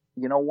that,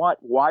 you know what,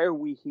 why are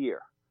we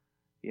here?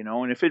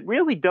 And if it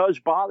really does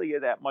bother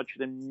you that much,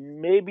 then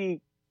maybe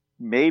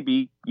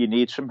you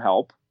need some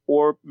help,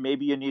 or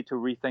maybe you need to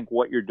rethink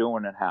what you're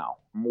doing and how,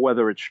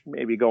 whether it's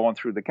maybe going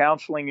through the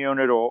counseling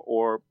unit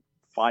or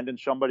finding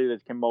somebody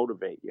that can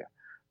motivate you.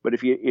 But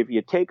if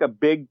you take a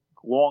big,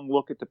 long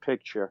look at the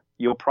picture,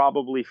 you'll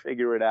probably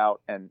figure it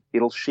out, and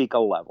it'll seek a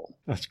level.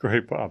 That's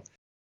great, Bob.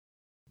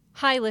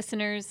 Hi,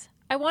 listeners.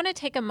 I want to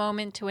take a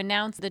moment to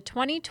announce the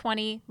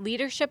 2020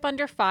 Leadership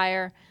Under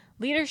Fire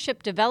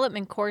Leadership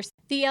Development Course.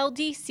 The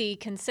LDC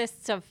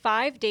consists of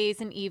 5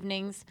 days and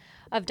evenings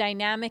of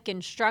dynamic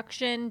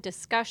instruction,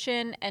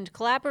 discussion, and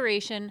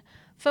collaboration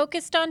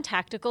focused on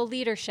tactical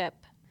leadership.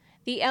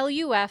 The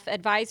LUF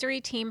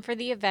advisory team for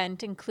the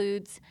event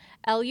includes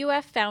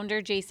LUF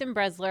founder Jason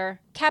Bresler,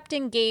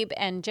 Captain Gabe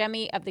and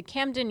Jemmy of the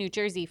Camden, New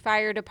Jersey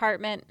Fire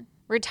Department,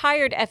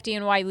 retired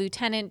FDNY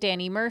Lieutenant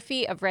Danny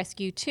Murphy of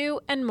Rescue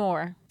 2, and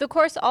more. The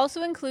course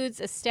also includes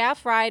a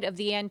staff ride of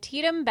the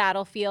Antietam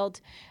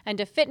battlefield and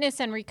a fitness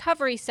and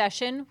recovery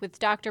session with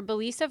Dr.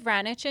 Belisa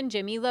Vranich and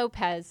Jimmy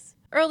Lopez.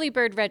 Early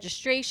bird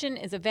registration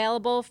is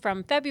available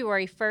from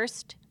February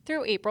 1st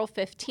through April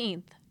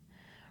 15th.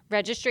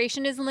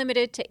 Registration is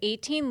limited to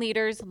 18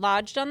 leaders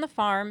lodged on the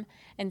farm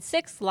and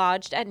 6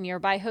 lodged at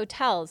nearby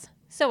hotels,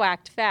 so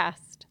act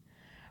fast.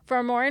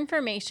 For more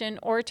information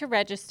or to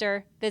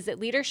register, visit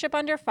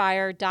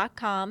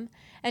leadershipunderfire.com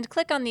and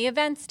click on the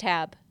Events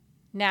tab.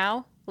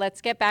 Now,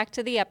 let's get back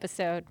to the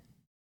episode.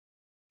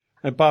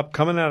 And Bob,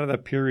 coming out of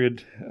that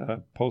period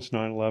post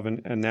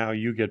 9/11, and now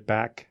you get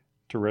back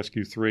to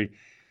Rescue 3,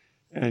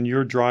 and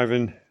you're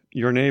driving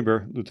your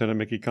neighbor, Lieutenant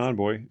Mickey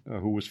Conboy,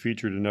 who was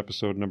featured in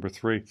episode number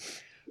 3.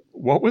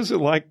 What was it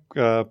like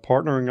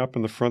partnering up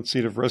in the front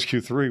seat of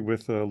Rescue 3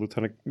 with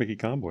Lieutenant Mickey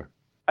Conboy?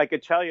 I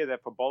could tell you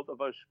that for both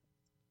of us,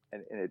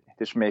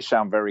 this may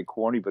sound very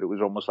corny, but it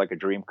was almost like a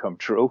dream come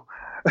true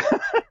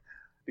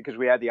because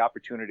we had the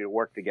opportunity to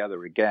work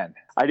together again.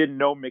 I didn't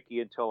know Mickey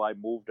until I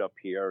moved up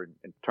here, and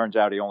it turns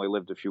out he only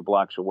lived a few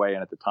blocks away,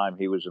 and at the time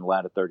he was in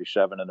Ladder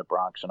 37 in the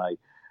Bronx, and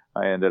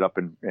I ended up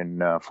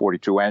in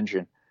 42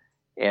 Engine.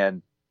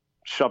 And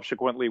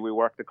subsequently, we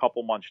worked a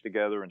couple months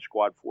together in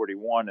Squad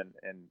 41,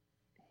 and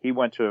he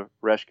went to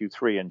Rescue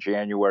 3 in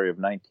January of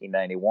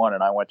 1991,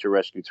 and I went to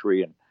Rescue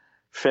 3 in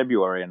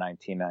February of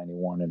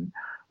 1991. And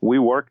we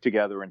worked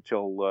together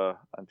until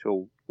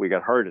we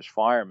got hurt as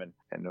firemen,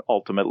 and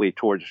ultimately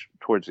towards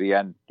the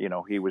end,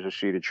 he was a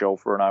seated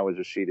chauffeur and I was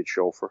a seated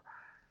chauffeur.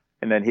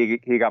 And then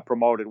he got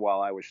promoted while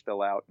I was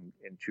still out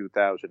in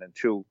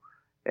 2002.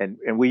 And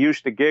we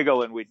used to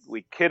giggle and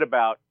we kid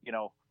about,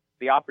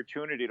 the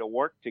opportunity to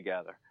work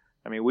together.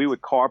 I mean, we would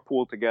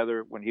carpool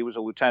together when he was a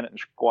lieutenant in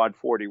Squad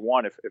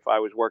 41. If I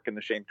was working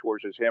the same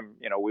tours as him,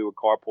 we would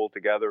carpool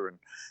together and,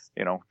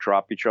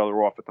 drop each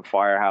other off at the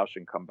firehouse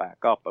and come back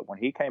up. But when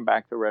he came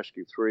back to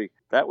Rescue 3,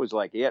 that was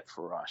like it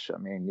for us. I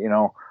mean,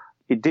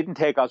 it didn't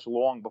take us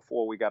long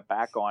before we got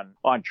back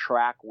on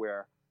track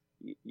where,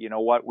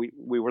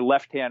 we were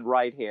left hand,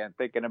 right hand,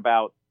 thinking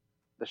about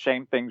the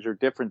same things or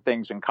different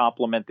things and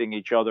complementing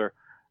each other.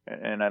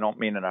 And I don't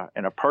mean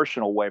in a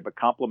personal way, but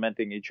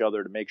complimenting each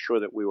other to make sure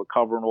that we were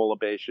covering all the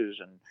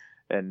bases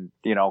and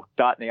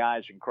dotting the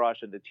I's and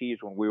crossing the T's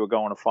when we were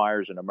going to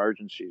fires and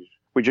emergencies.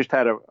 We just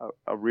had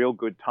a real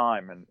good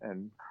time,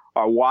 and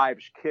our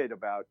wives kid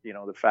about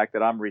the fact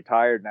that I'm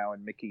retired now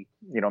and Mickey's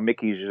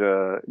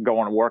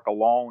going to work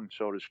alone,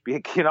 so to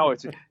speak. He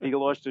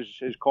lost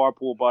his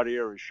carpool buddy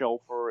or his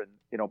chauffeur, and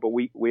but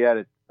we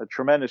had a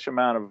tremendous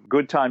amount of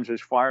good times as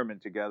firemen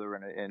together,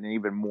 and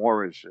even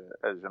more as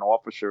an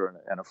officer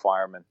and a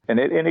fireman. And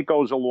it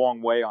goes a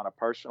long way on a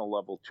personal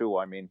level too.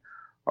 I mean,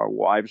 our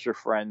wives are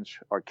friends.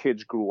 Our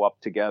kids grew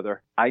up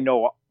together. I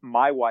know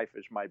my wife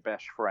is my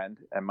best friend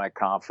and my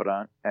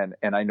confidant, and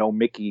I know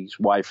Mickey's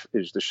wife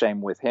is the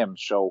same with him.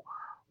 So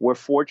we're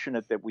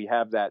fortunate that we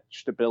have that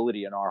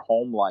stability in our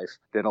home life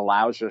that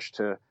allows us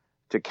to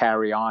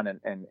carry on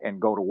and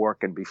go to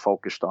work and be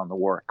focused on the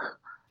work.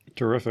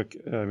 Terrific.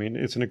 I mean,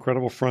 it's an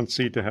incredible front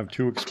seat to have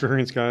two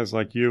experienced guys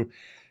like you.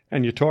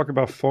 And you talk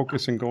about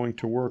focus and going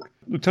to work.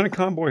 Lieutenant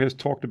Conboy has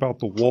talked about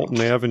the Walton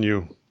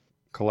Avenue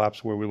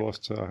collapse where we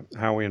lost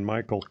Howie and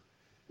Michael.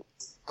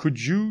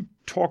 Could you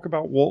talk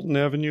about Walton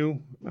Avenue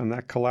and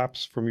that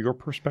collapse from your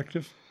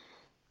perspective?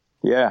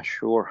 Yeah,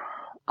 sure.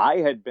 I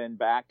had been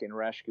back in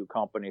Rescue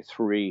Company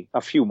 3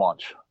 a few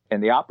months,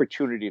 and the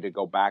opportunity to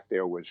go back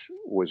there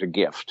was a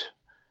gift,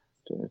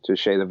 to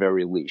say the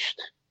very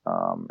least.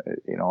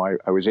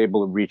 I was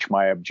able to reach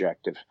my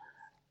objective.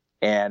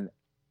 And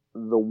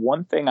the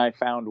one thing I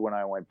found when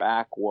I went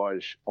back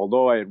was,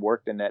 although I had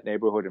worked in that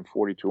neighborhood in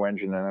 42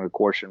 Engine and then, of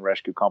course, in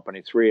Rescue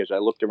Company 3, as I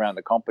looked around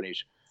the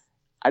companies,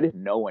 I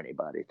didn't know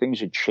anybody. Things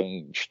had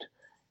changed.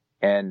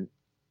 And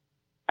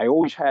I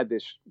always had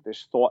this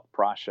thought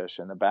process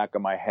in the back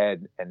of my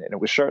head, and it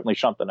was certainly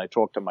something I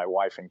talked to my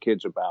wife and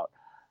kids about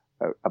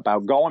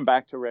going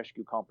back to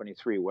Rescue Company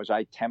 3. Was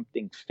I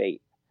tempting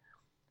fate?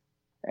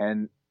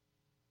 And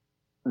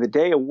the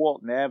day of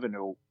Walton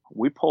Avenue,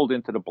 we pulled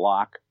into the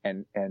block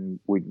and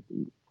we,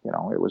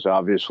 it was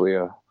obviously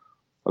a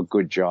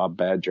good job,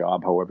 bad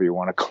job, however you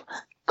want to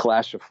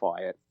classify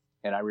it.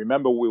 And I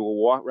remember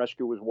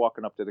Rescue was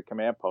walking up to the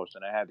command post,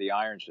 and I had the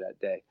irons that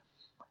day.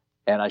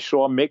 And I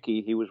saw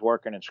Mickey. He was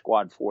working in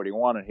Squad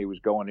 41 and he was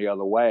going the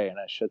other way. And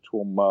I said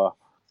to him,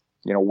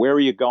 where are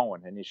you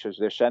going? And he says,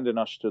 they're sending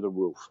us to the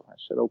roof. I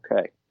said,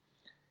 okay.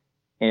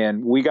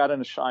 And we got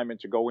an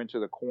assignment to go into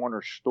the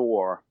corner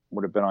store,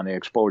 would have been on the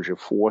Exposure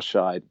 4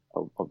 side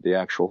of the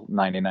actual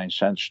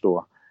 99-cent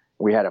store.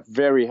 We had a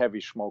very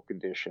heavy smoke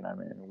condition. I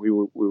mean, we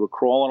were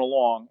crawling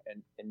along,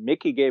 and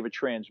Mickey gave a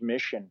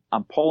transmission.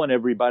 I'm pulling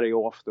everybody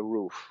off the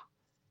roof.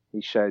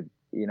 He said,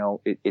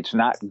 it's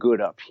not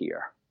good up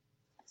here.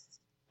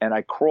 And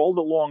I crawled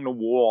along the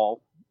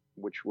wall,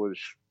 which was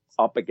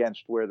up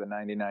against where the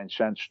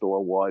 99-cent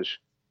store was.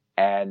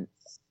 And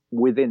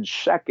within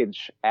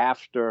seconds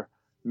after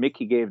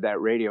Mickey gave that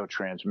radio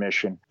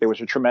transmission, there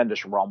was a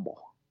tremendous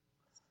rumble.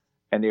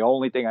 And the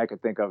only thing I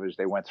could think of is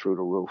they went through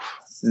the roof,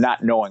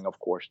 not knowing, of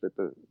course, that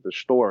the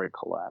store had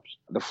collapsed.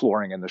 The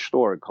flooring in the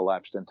store had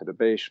collapsed into the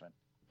basement.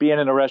 Being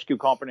in a rescue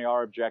company,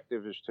 our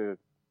objective is to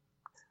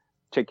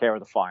take care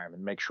of the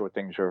firemen, make sure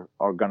things are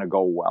going to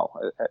go well.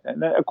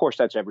 And of course,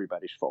 that's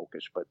everybody's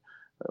focus, but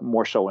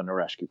more so in the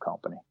rescue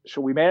company. So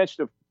we managed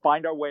to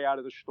find our way out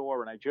of the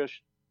store, and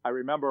I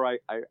remember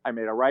I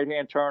made a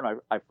right-hand turn.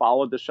 I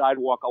followed the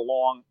sidewalk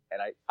along,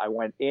 and I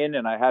went in,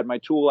 and I had my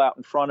tool out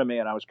in front of me,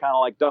 and I was kind of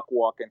like duck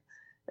walking.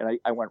 And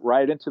I went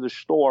right into the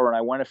store, and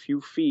I went a few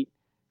feet,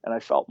 and I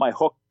felt my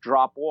hook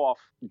drop off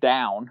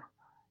down.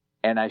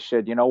 And I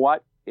said, you know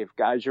what? If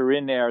guys are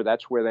in there,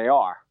 that's where they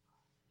are.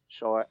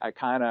 So I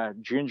kind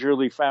of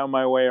gingerly found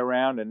my way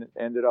around and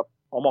ended up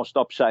almost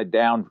upside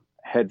down,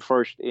 head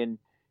first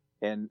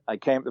And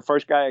the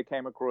first guy I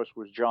came across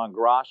was John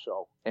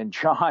Grasso. And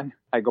John,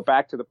 I go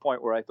back to the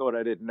point where I thought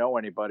I didn't know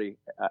anybody.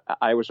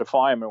 I was a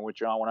fireman with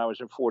John when I was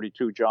in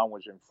 42. John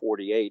was in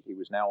 48. He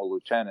was now a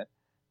lieutenant.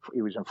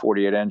 He was in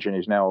 48 engine.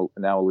 He's now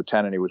a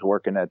lieutenant. He was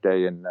working that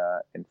day in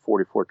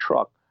 44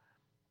 truck.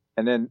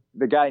 And then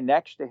the guy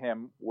next to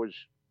him was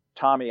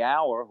Tommy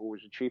Auer, who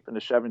was a chief in the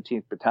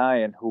 17th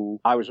Battalion, who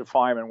I was a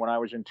fireman when I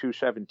was in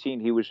 217.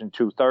 He was in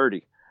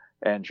 230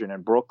 engine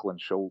in Brooklyn.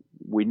 So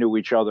we knew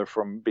each other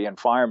from being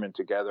firemen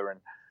together. And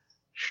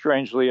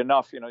strangely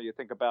enough, you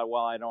think about,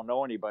 well, I don't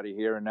know anybody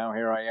here. And now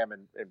here I am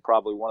in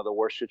probably one of the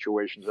worst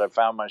situations I've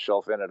found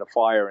myself in at a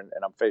fire. And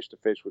I'm face to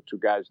face with two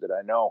guys that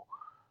I know.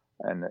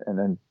 And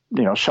then,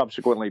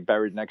 subsequently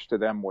buried next to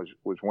them was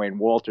Wayne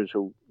Walters,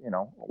 who,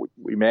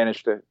 we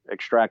managed to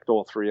extract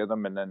all three of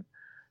them. And then,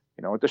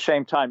 at the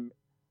same time,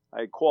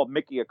 I called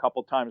Mickey a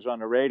couple times on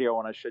the radio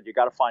and I said, you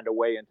got to find a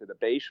way into the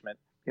basement.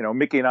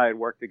 Mickey and I had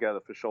worked together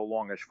for so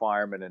long as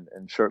firemen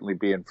and certainly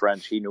being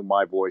friends. He knew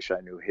my voice,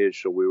 I knew his.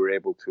 So we were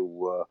able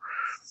to,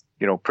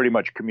 pretty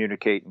much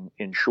communicate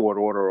in short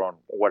order on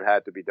what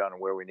had to be done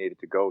and where we needed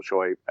to go.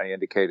 So I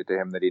indicated to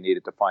him that he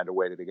needed to find a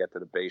way to get to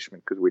the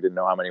basement because we didn't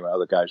know how many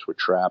other guys were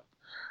trapped.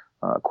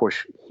 Of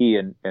course, he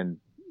and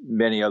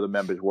many other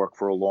members worked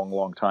for a long,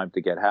 long time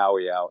to get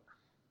Howie out.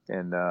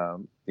 And,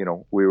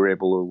 we were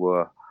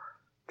able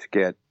to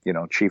get,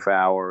 Chief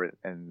Auer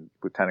and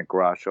Lieutenant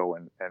Grasso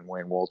and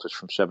Wayne Walters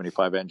from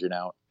 75 engine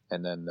out.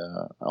 And then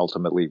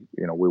ultimately,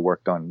 we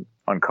worked on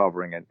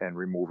uncovering and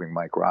removing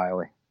Mike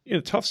Riley. In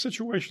a tough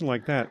situation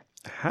like that,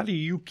 how do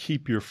you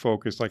keep your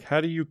focus? Like, how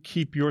do you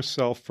keep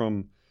yourself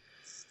from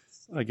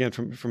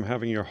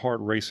having your heart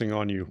racing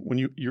on you? When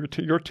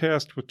you're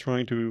tasked with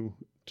trying to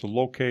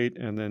locate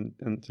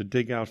and to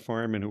dig out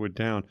firemen who are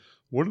down,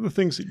 what are the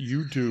things that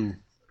you do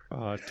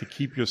to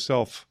keep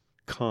yourself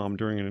calm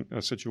during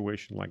a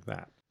situation like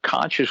that?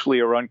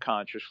 Consciously or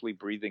unconsciously,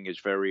 breathing is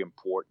very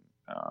important.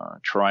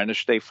 Trying to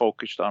stay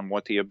focused on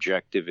what the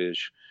objective is,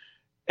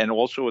 and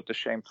also at the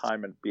same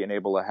time and being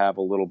able to have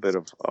a little bit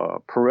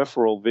of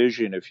peripheral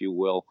vision, if you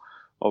will,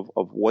 of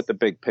what the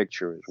big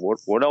picture is.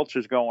 What else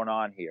is going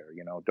on here?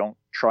 Don't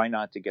try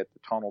not to get the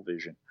tunnel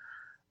vision,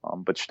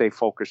 but stay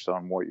focused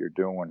on what you're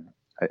doing.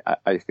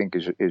 I think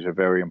is a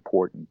very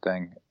important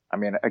thing. I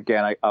mean,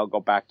 again, I'll go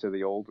back to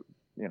the old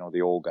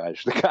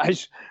guys,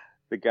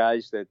 the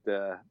guys that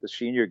the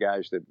senior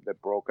guys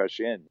that broke us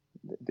in.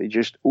 They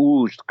just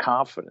oozed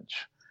confidence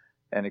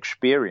and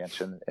experience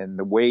and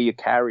the way you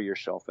carry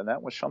yourself. And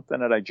that was something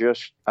that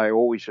I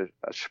always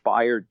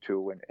aspired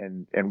to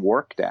and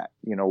worked at,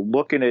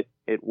 looking at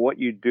what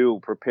you do,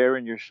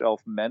 preparing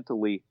yourself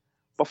mentally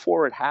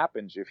before it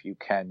happens, if you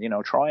can,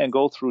 try and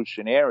go through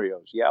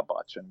scenarios, yeah,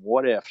 buts and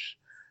what ifs.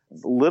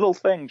 Little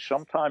things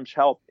sometimes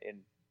help in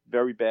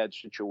very bad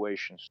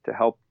situations to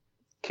help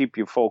keep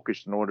you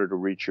focused in order to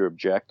reach your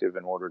objective,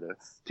 in order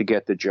to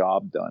get the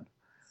job done.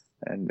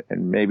 And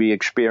maybe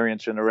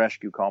experience in a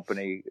rescue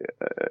company,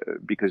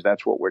 because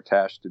that's what we're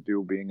tasked to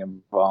do, being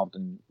involved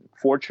and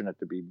fortunate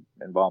to be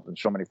involved in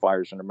so many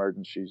fires and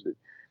emergencies that,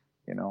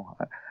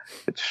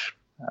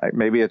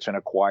 maybe it's an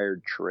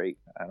acquired trait.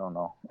 I don't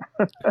know.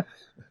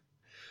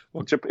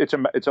 Well,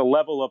 it's a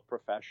level of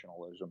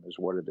professionalism is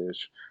what it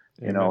is.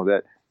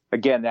 That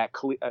again,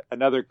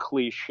 another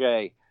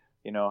cliche,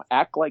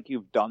 act like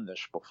you've done this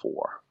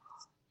before.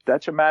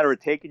 That's a matter of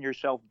taking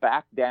yourself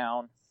back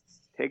down,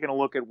 taking a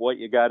look at what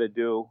you got to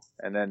do,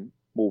 and then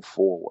move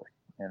forward,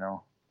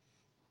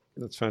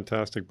 That's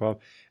fantastic,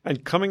 Bob.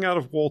 And coming out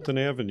of Walton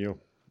Avenue,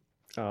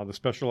 the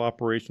Special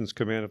Operations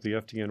Command of the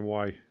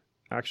FDNY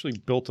actually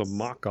built a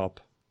mock-up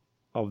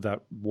of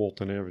that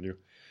Walton Avenue.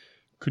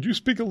 Could you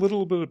speak a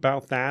little bit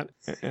about that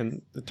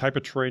and the type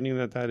of training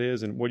that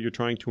is and what you're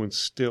trying to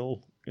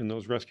instill in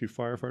those rescue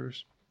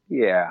firefighters?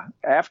 Yeah.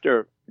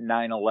 After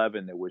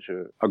 9/11, there was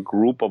a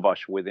group of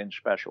us within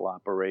Special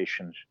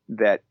Operations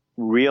that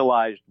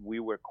realized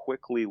we were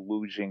quickly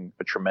losing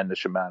a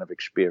tremendous amount of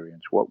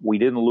experience. What we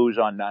didn't lose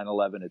on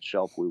 9/11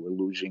 itself, we were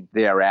losing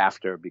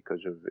thereafter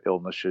because of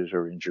illnesses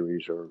or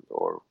injuries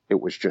or it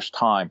was just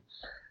time.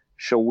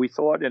 So we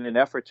thought, in an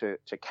effort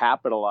to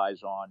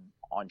capitalize on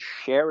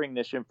sharing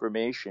this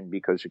information,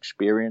 because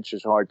experience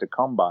is hard to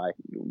come by,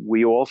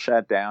 we all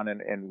sat down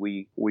and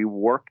we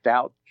worked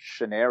out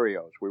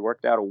scenarios. We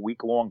worked out a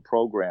week-long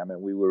program,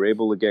 and we were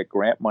able to get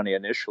grant money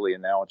initially,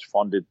 and now it's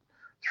funded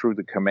through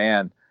the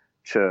command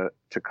to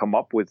come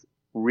up with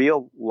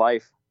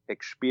real-life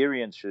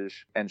experiences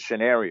and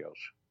scenarios.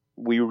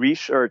 We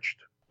researched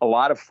a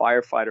lot of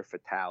firefighter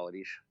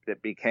fatalities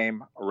that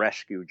became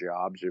rescue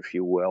jobs, if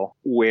you will,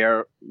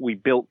 where we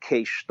built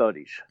case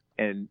studies.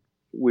 And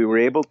we were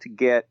able to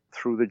get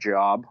through the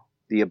job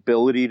the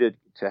ability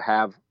to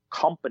have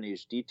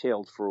companies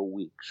detailed for a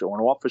week. So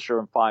an officer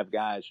and 5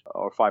 guys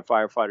or 5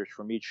 firefighters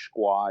from each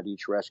squad,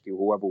 each rescue,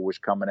 whoever was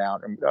coming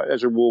out. And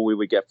as a rule, we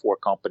would get 4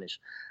 companies.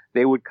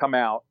 They would come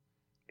out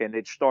and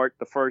they'd start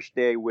the first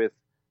day with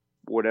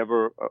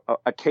whatever,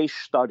 a case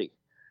study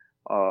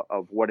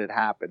of what had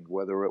happened,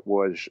 whether it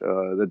was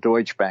the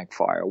Deutsche Bank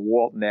fire,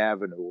 Walton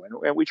Avenue,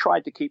 and we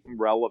tried to keep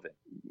them relevant.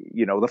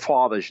 the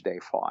Father's Day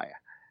fire.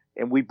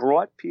 And we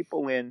brought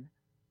people in.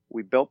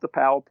 We built the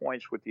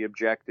PowerPoints with the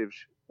objectives.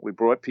 We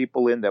brought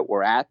people in that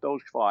were at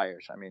those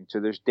fires. I mean,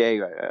 to this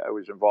day, I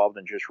was involved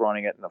in just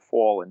running it in the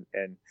fall.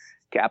 And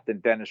Captain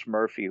Dennis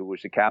Murphy, who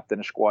was the captain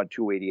of Squad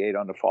 288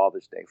 on the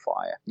Father's Day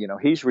fire,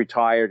 he's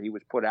retired. He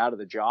was put out of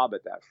the job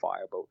at that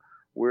fire. But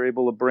we're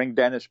able to bring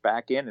Dennis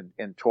back in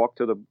and talk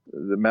to the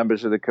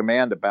members of the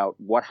command about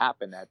what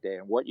happened that day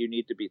and what you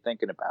need to be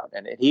thinking about.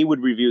 And he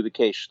would review the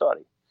case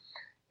study.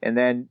 And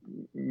then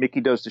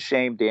Mickey does the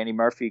same. Danny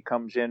Murphy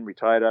comes in,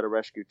 retired out of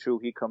Rescue 2.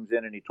 He comes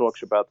in and he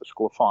talks about the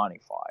Sclafani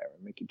fire.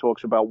 And Mickey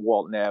talks about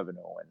Walton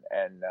Avenue.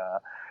 And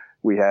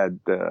we had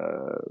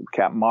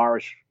Captain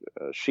Morris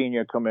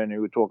Sr. come in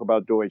who would talk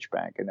about Deutsche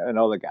Bank and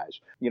other guys.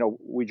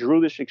 We drew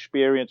this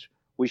experience.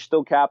 We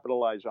still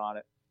capitalize on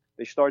it.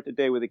 They start the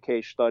day with a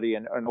case study.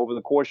 And over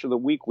the course of the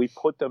week, we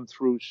put them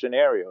through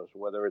scenarios,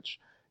 whether it's,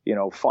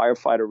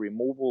 firefighter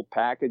removal,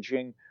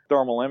 packaging,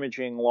 thermal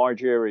imaging,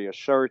 large area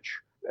search.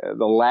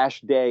 The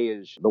last day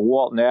is the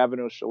Walton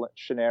Avenue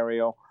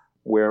scenario,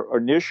 where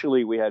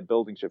initially we had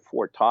buildings at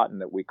Fort Totten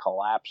that we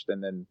collapsed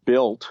and then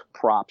built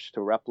props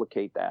to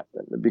replicate that.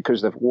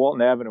 Because the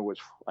Walton Avenue was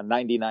a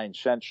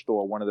 99-cent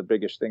store, one of the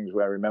biggest things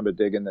where I remember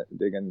digging the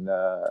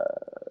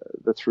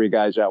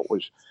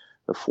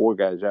four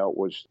guys out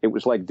was, it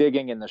was like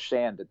digging in the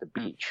sand at the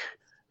beach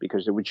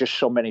because there were just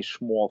so many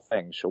small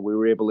things. So we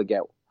were able to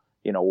get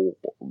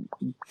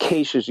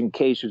cases and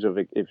cases of,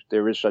 if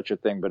there is such a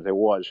thing, but there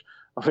was,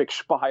 of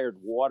expired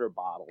water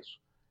bottles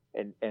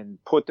and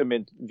put them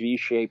in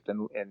V-shaped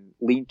and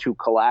lean-to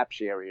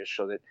collapse areas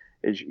so that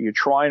as you're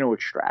trying to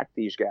extract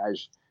these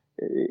guys,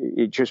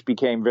 it just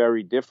became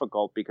very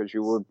difficult because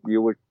you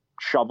were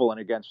shoveling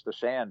against the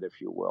sand,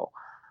 if you will.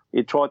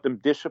 It taught them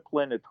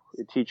discipline.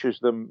 It teaches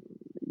them,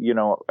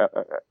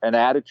 an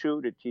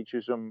attitude. It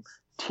teaches them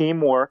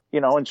teamwork.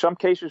 In some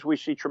cases we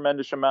see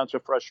tremendous amounts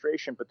of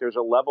frustration, but there's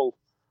a level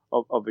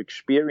of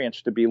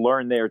experience to be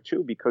learned there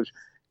too, because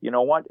you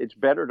know what? It's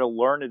better to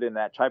learn it in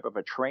that type of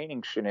a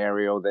training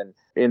scenario than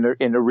in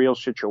the real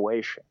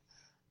situation.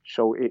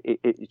 So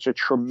it's a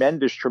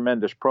tremendous,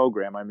 tremendous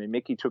program. I mean,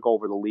 Mickey took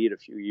over the lead a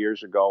few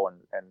years ago,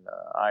 and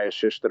I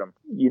assisted him.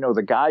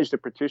 The guys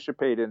that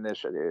participate in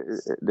this,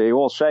 they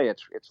all say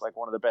it's like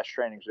one of the best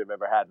trainings they've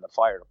ever had in the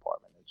fire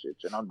department.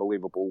 It's an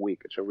unbelievable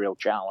week. It's a real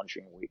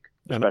challenging week,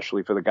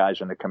 especially for the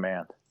guys in the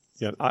command.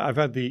 Yeah, I've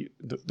had the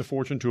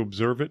fortune to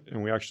observe it,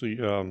 and we actually,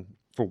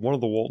 for one of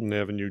the Walton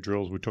Avenue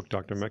drills, we took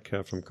Dr.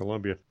 Metcalf from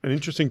Columbia. An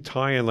interesting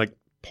tie-in, like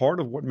part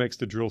of what makes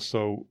the drill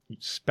so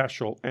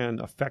special and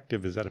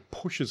effective is that it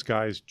pushes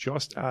guys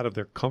just out of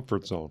their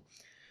comfort zone.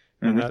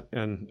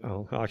 And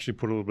I'll actually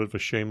put a little bit of a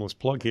shameless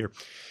plug here.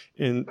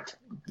 In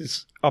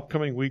this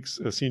upcoming week's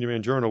Senior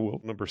Man Journal,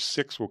 number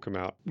 6 will come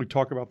out. We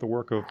talk about the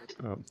work of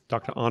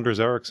Dr. Anders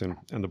Ericsson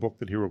and the book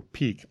that he wrote,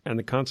 Peak, and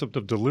the concept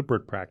of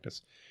deliberate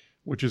practice,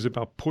 which is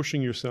about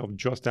pushing yourself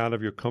just out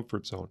of your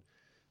comfort zone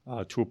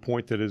to a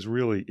point that is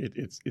really,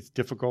 it's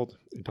difficult,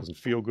 it doesn't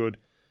feel good,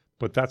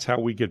 but that's how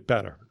we get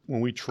better.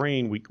 When we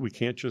train, we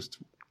can't just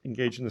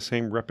engage in the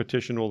same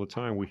repetition all the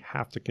time. We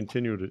have to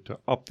continue to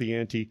up the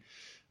ante,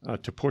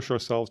 to push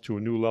ourselves to a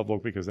new level,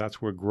 because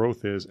that's where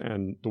growth is.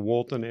 And the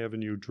Walton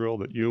Avenue drill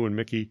that you and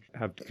Mickey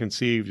have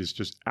conceived is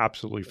just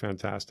absolutely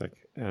fantastic.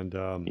 And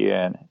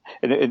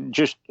and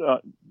just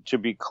to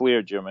be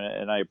clear, Jim,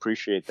 and I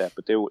appreciate that,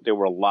 but there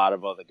were a lot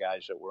of other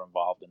guys that were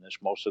involved in this.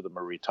 Most of them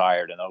are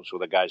retired, and those were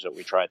the guys that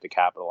we tried to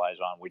capitalize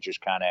on. We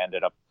just kind of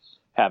ended up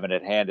having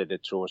it handed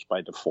it to us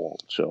by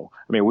default. So,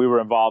 I mean, we were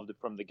involved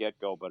from the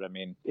get-go, but I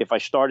mean, if I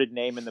started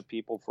naming the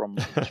people from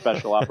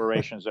special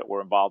operations that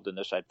were involved in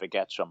this, I'd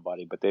forget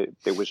somebody. But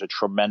there was a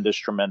tremendous,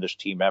 tremendous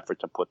team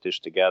effort to put this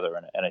together,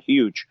 and a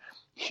huge,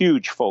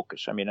 huge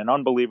focus. I mean, an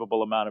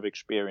unbelievable amount of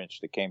experience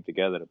that came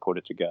together to put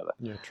it together.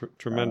 Yeah,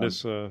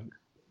 tremendous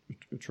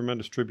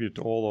tribute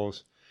to all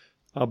those.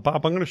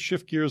 Bob, I'm going to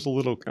shift gears a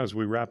little as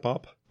we wrap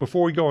up.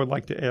 Before we go, I'd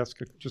like to ask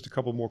just a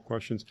couple more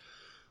questions.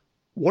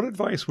 What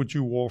advice would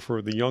you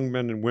offer the young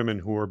men and women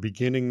who are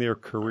beginning their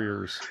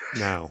careers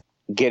now?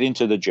 Get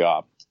into the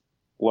job.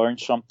 Learn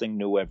something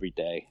new every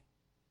day.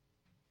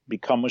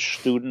 Become a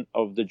student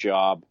of the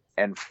job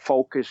and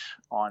focus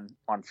on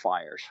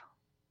fires.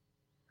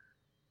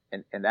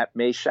 And that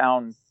may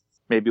sound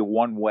maybe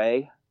one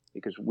way,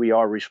 because we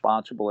are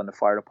responsible in the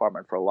fire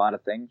department for a lot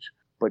of things,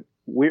 but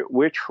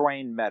we're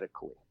trained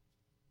medically.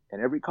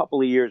 And every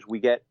couple of years we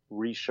get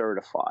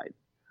recertified.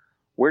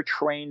 We're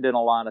trained in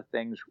a lot of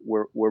things.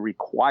 We're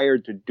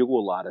required to do a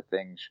lot of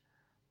things.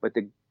 But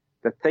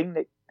the thing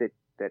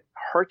that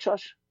hurts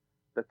us,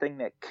 the thing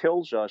that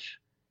kills us,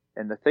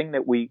 and the thing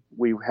that we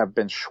have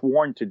been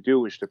sworn to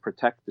do is to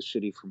protect the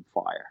city from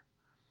fire.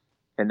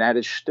 And that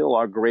is still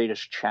our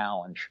greatest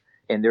challenge.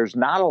 And there is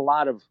no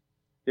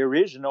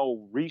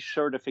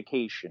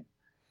recertification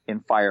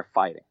in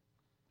firefighting.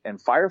 And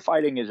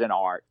firefighting is an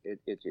art.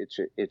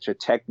 It's a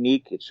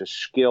technique. It's a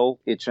skill.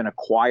 It's an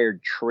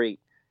acquired trait.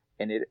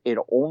 And it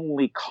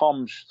only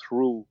comes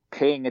through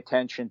paying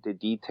attention to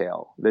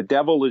detail. The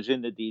devil is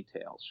in the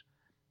details.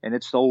 And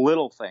it's the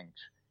little things.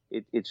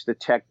 It's the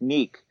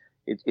technique,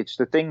 It's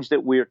the things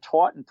that we're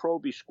taught in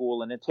Proby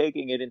school and then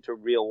taking it into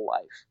real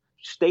life.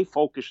 Stay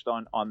focused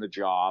on the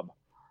job.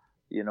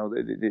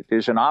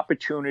 There's an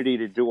opportunity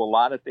to do a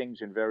lot of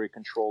things in very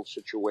controlled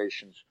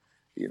situations.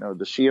 The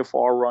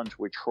CFR runs,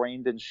 we're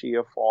trained in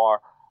CFR.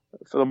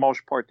 For the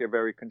most part, they're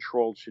very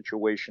controlled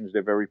situations.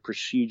 They're very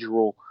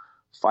procedural.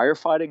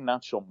 Firefighting,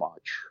 not so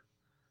much.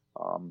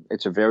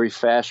 It's a very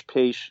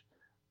fast-paced,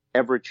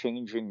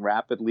 ever-changing,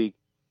 rapidly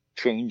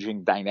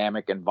changing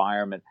dynamic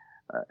environment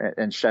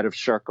and set of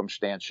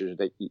circumstances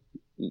that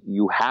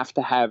you have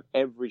to have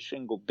every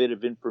single bit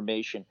of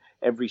information,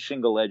 every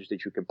single edge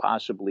that you can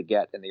possibly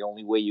get. And the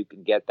only way you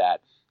can get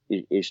that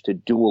is to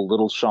do a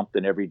little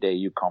something every day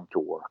you come to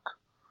work.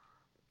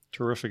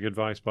 Terrific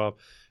advice, Bob.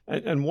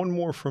 And one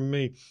more from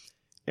me.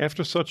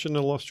 After such an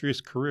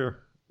illustrious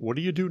career, what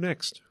do you do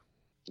next?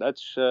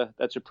 That's a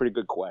pretty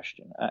good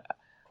question.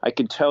 I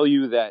can tell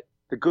you that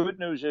the good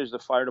news is the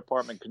fire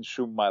department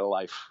consumed my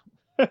life.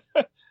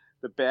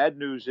 The bad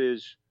news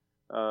is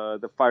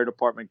the fire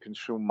department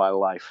consumed my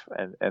life.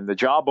 And the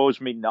job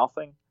owes me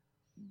nothing,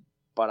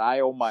 but I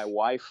owe my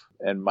wife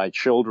and my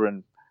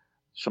children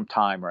some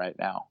time right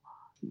now.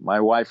 My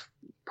wife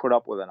put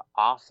up with an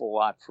awful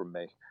lot from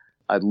me.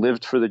 I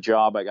lived for the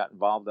job. I got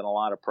involved in a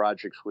lot of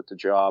projects with the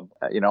job.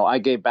 I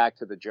gave back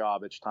to the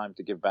job. It's time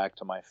to give back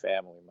to my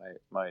family.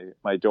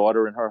 My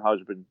daughter and her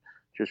husband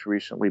just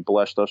recently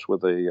blessed us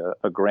with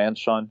a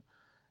grandson,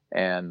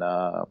 and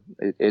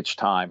it's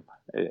time.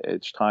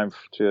 It's time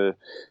to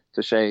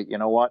say, you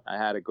know what, I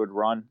had a good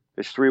run.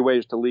 There's 3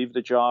 ways to leave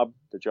the job.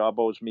 The job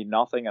owes me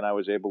nothing, and I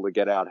was able to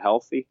get out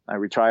healthy. I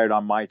retired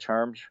on my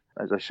terms.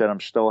 As I said, I'm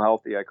still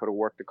healthy. I could have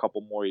worked a couple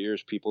more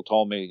years. People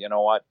told me, you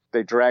know what,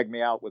 they dragged me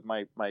out with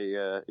by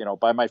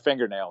my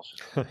fingernails.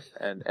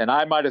 and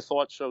I might have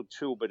thought so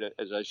too, but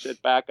as I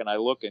sit back and I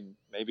look, and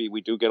maybe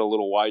we do get a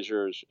little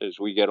wiser as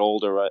we get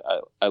older,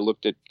 I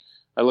looked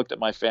at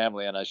my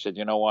family and I said,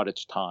 you know what,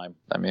 it's time.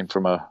 I mean,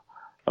 from a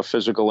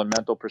physical and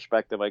mental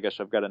perspective, I guess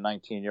I've got a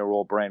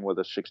 19-year-old brain with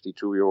a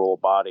 62-year-old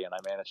body, and I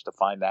managed to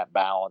find that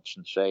balance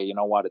and say, you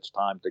know what, it's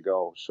time to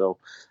go. So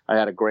I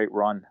had a great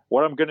run.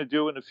 What I'm going to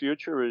do in the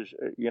future is,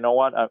 you know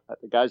what,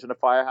 the guys in the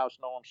firehouse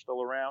know I'm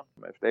still around.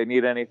 If they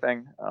need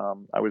anything,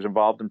 I was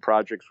involved in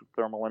projects with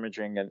thermal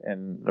imaging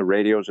and the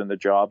radios in the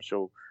job,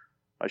 so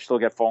I still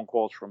get phone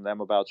calls from them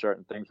about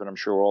certain things, but I'm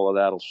sure all of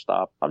that will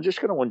stop. I'm just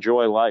going to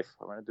enjoy life.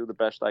 I'm going to do the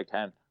best I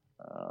can.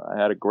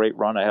 I had a great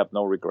run. I have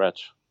no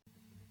regrets.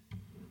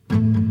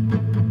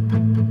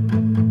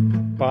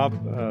 Bob,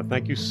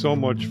 thank you so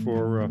much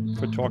for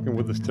talking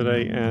with us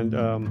today. And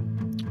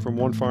from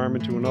one fireman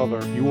to another,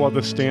 you are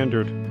the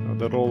standard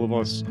that all of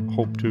us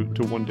hope to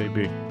one day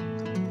be.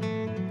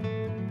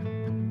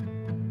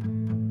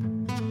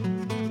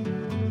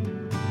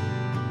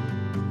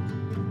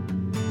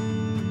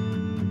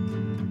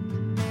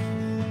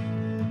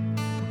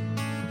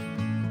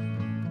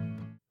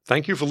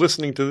 Thank you for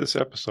listening to this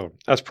episode.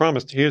 As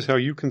promised, here's how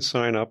you can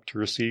sign up to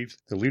receive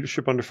the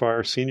Leadership Under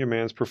Fire Senior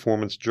Man's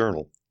Performance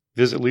Journal.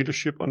 Visit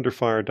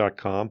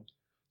leadershipunderfire.com,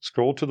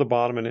 scroll to the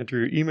bottom and enter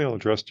your email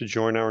address to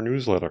join our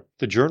newsletter.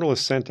 The journal is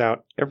sent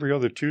out every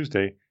other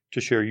Tuesday to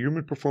share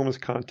human performance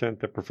content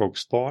that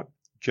provokes thought,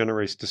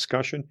 generates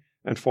discussion,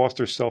 and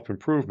fosters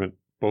self-improvement,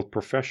 both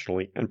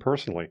professionally and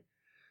personally.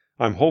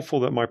 I'm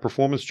hopeful that my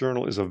performance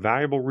journal is a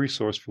valuable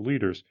resource for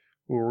leaders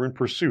who are in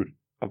pursuit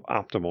of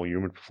optimal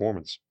human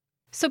performance.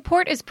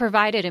 Support is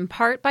provided in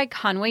part by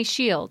Conway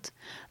Shield.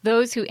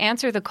 Those who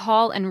answer the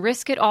call and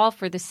risk it all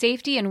for the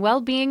safety and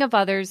well-being of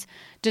others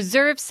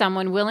deserve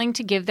someone willing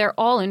to give their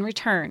all in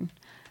return.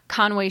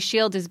 Conway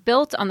Shield is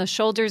built on the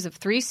shoulders of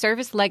 3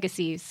 service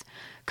legacies.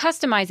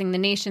 Customizing the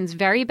nation's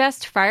very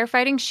best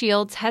firefighting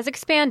shields has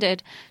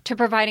expanded to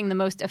providing the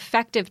most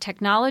effective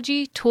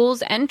technology,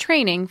 tools, and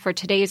training for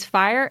today's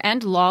fire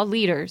and law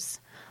leaders.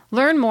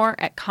 Learn more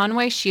at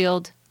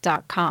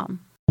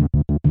conwayshield.com.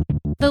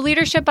 The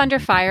Leadership Under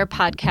Fire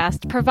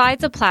podcast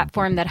provides a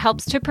platform that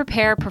helps to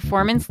prepare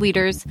performance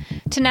leaders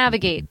to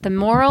navigate the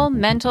moral,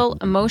 mental,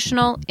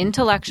 emotional,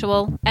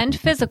 intellectual, and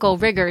physical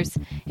rigors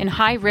in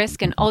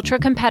high-risk and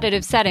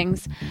ultra-competitive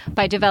settings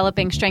by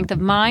developing strength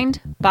of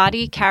mind,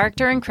 body,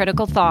 character, and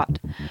critical thought.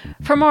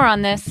 For more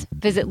on this,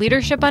 visit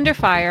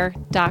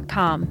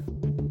leadershipunderfire.com.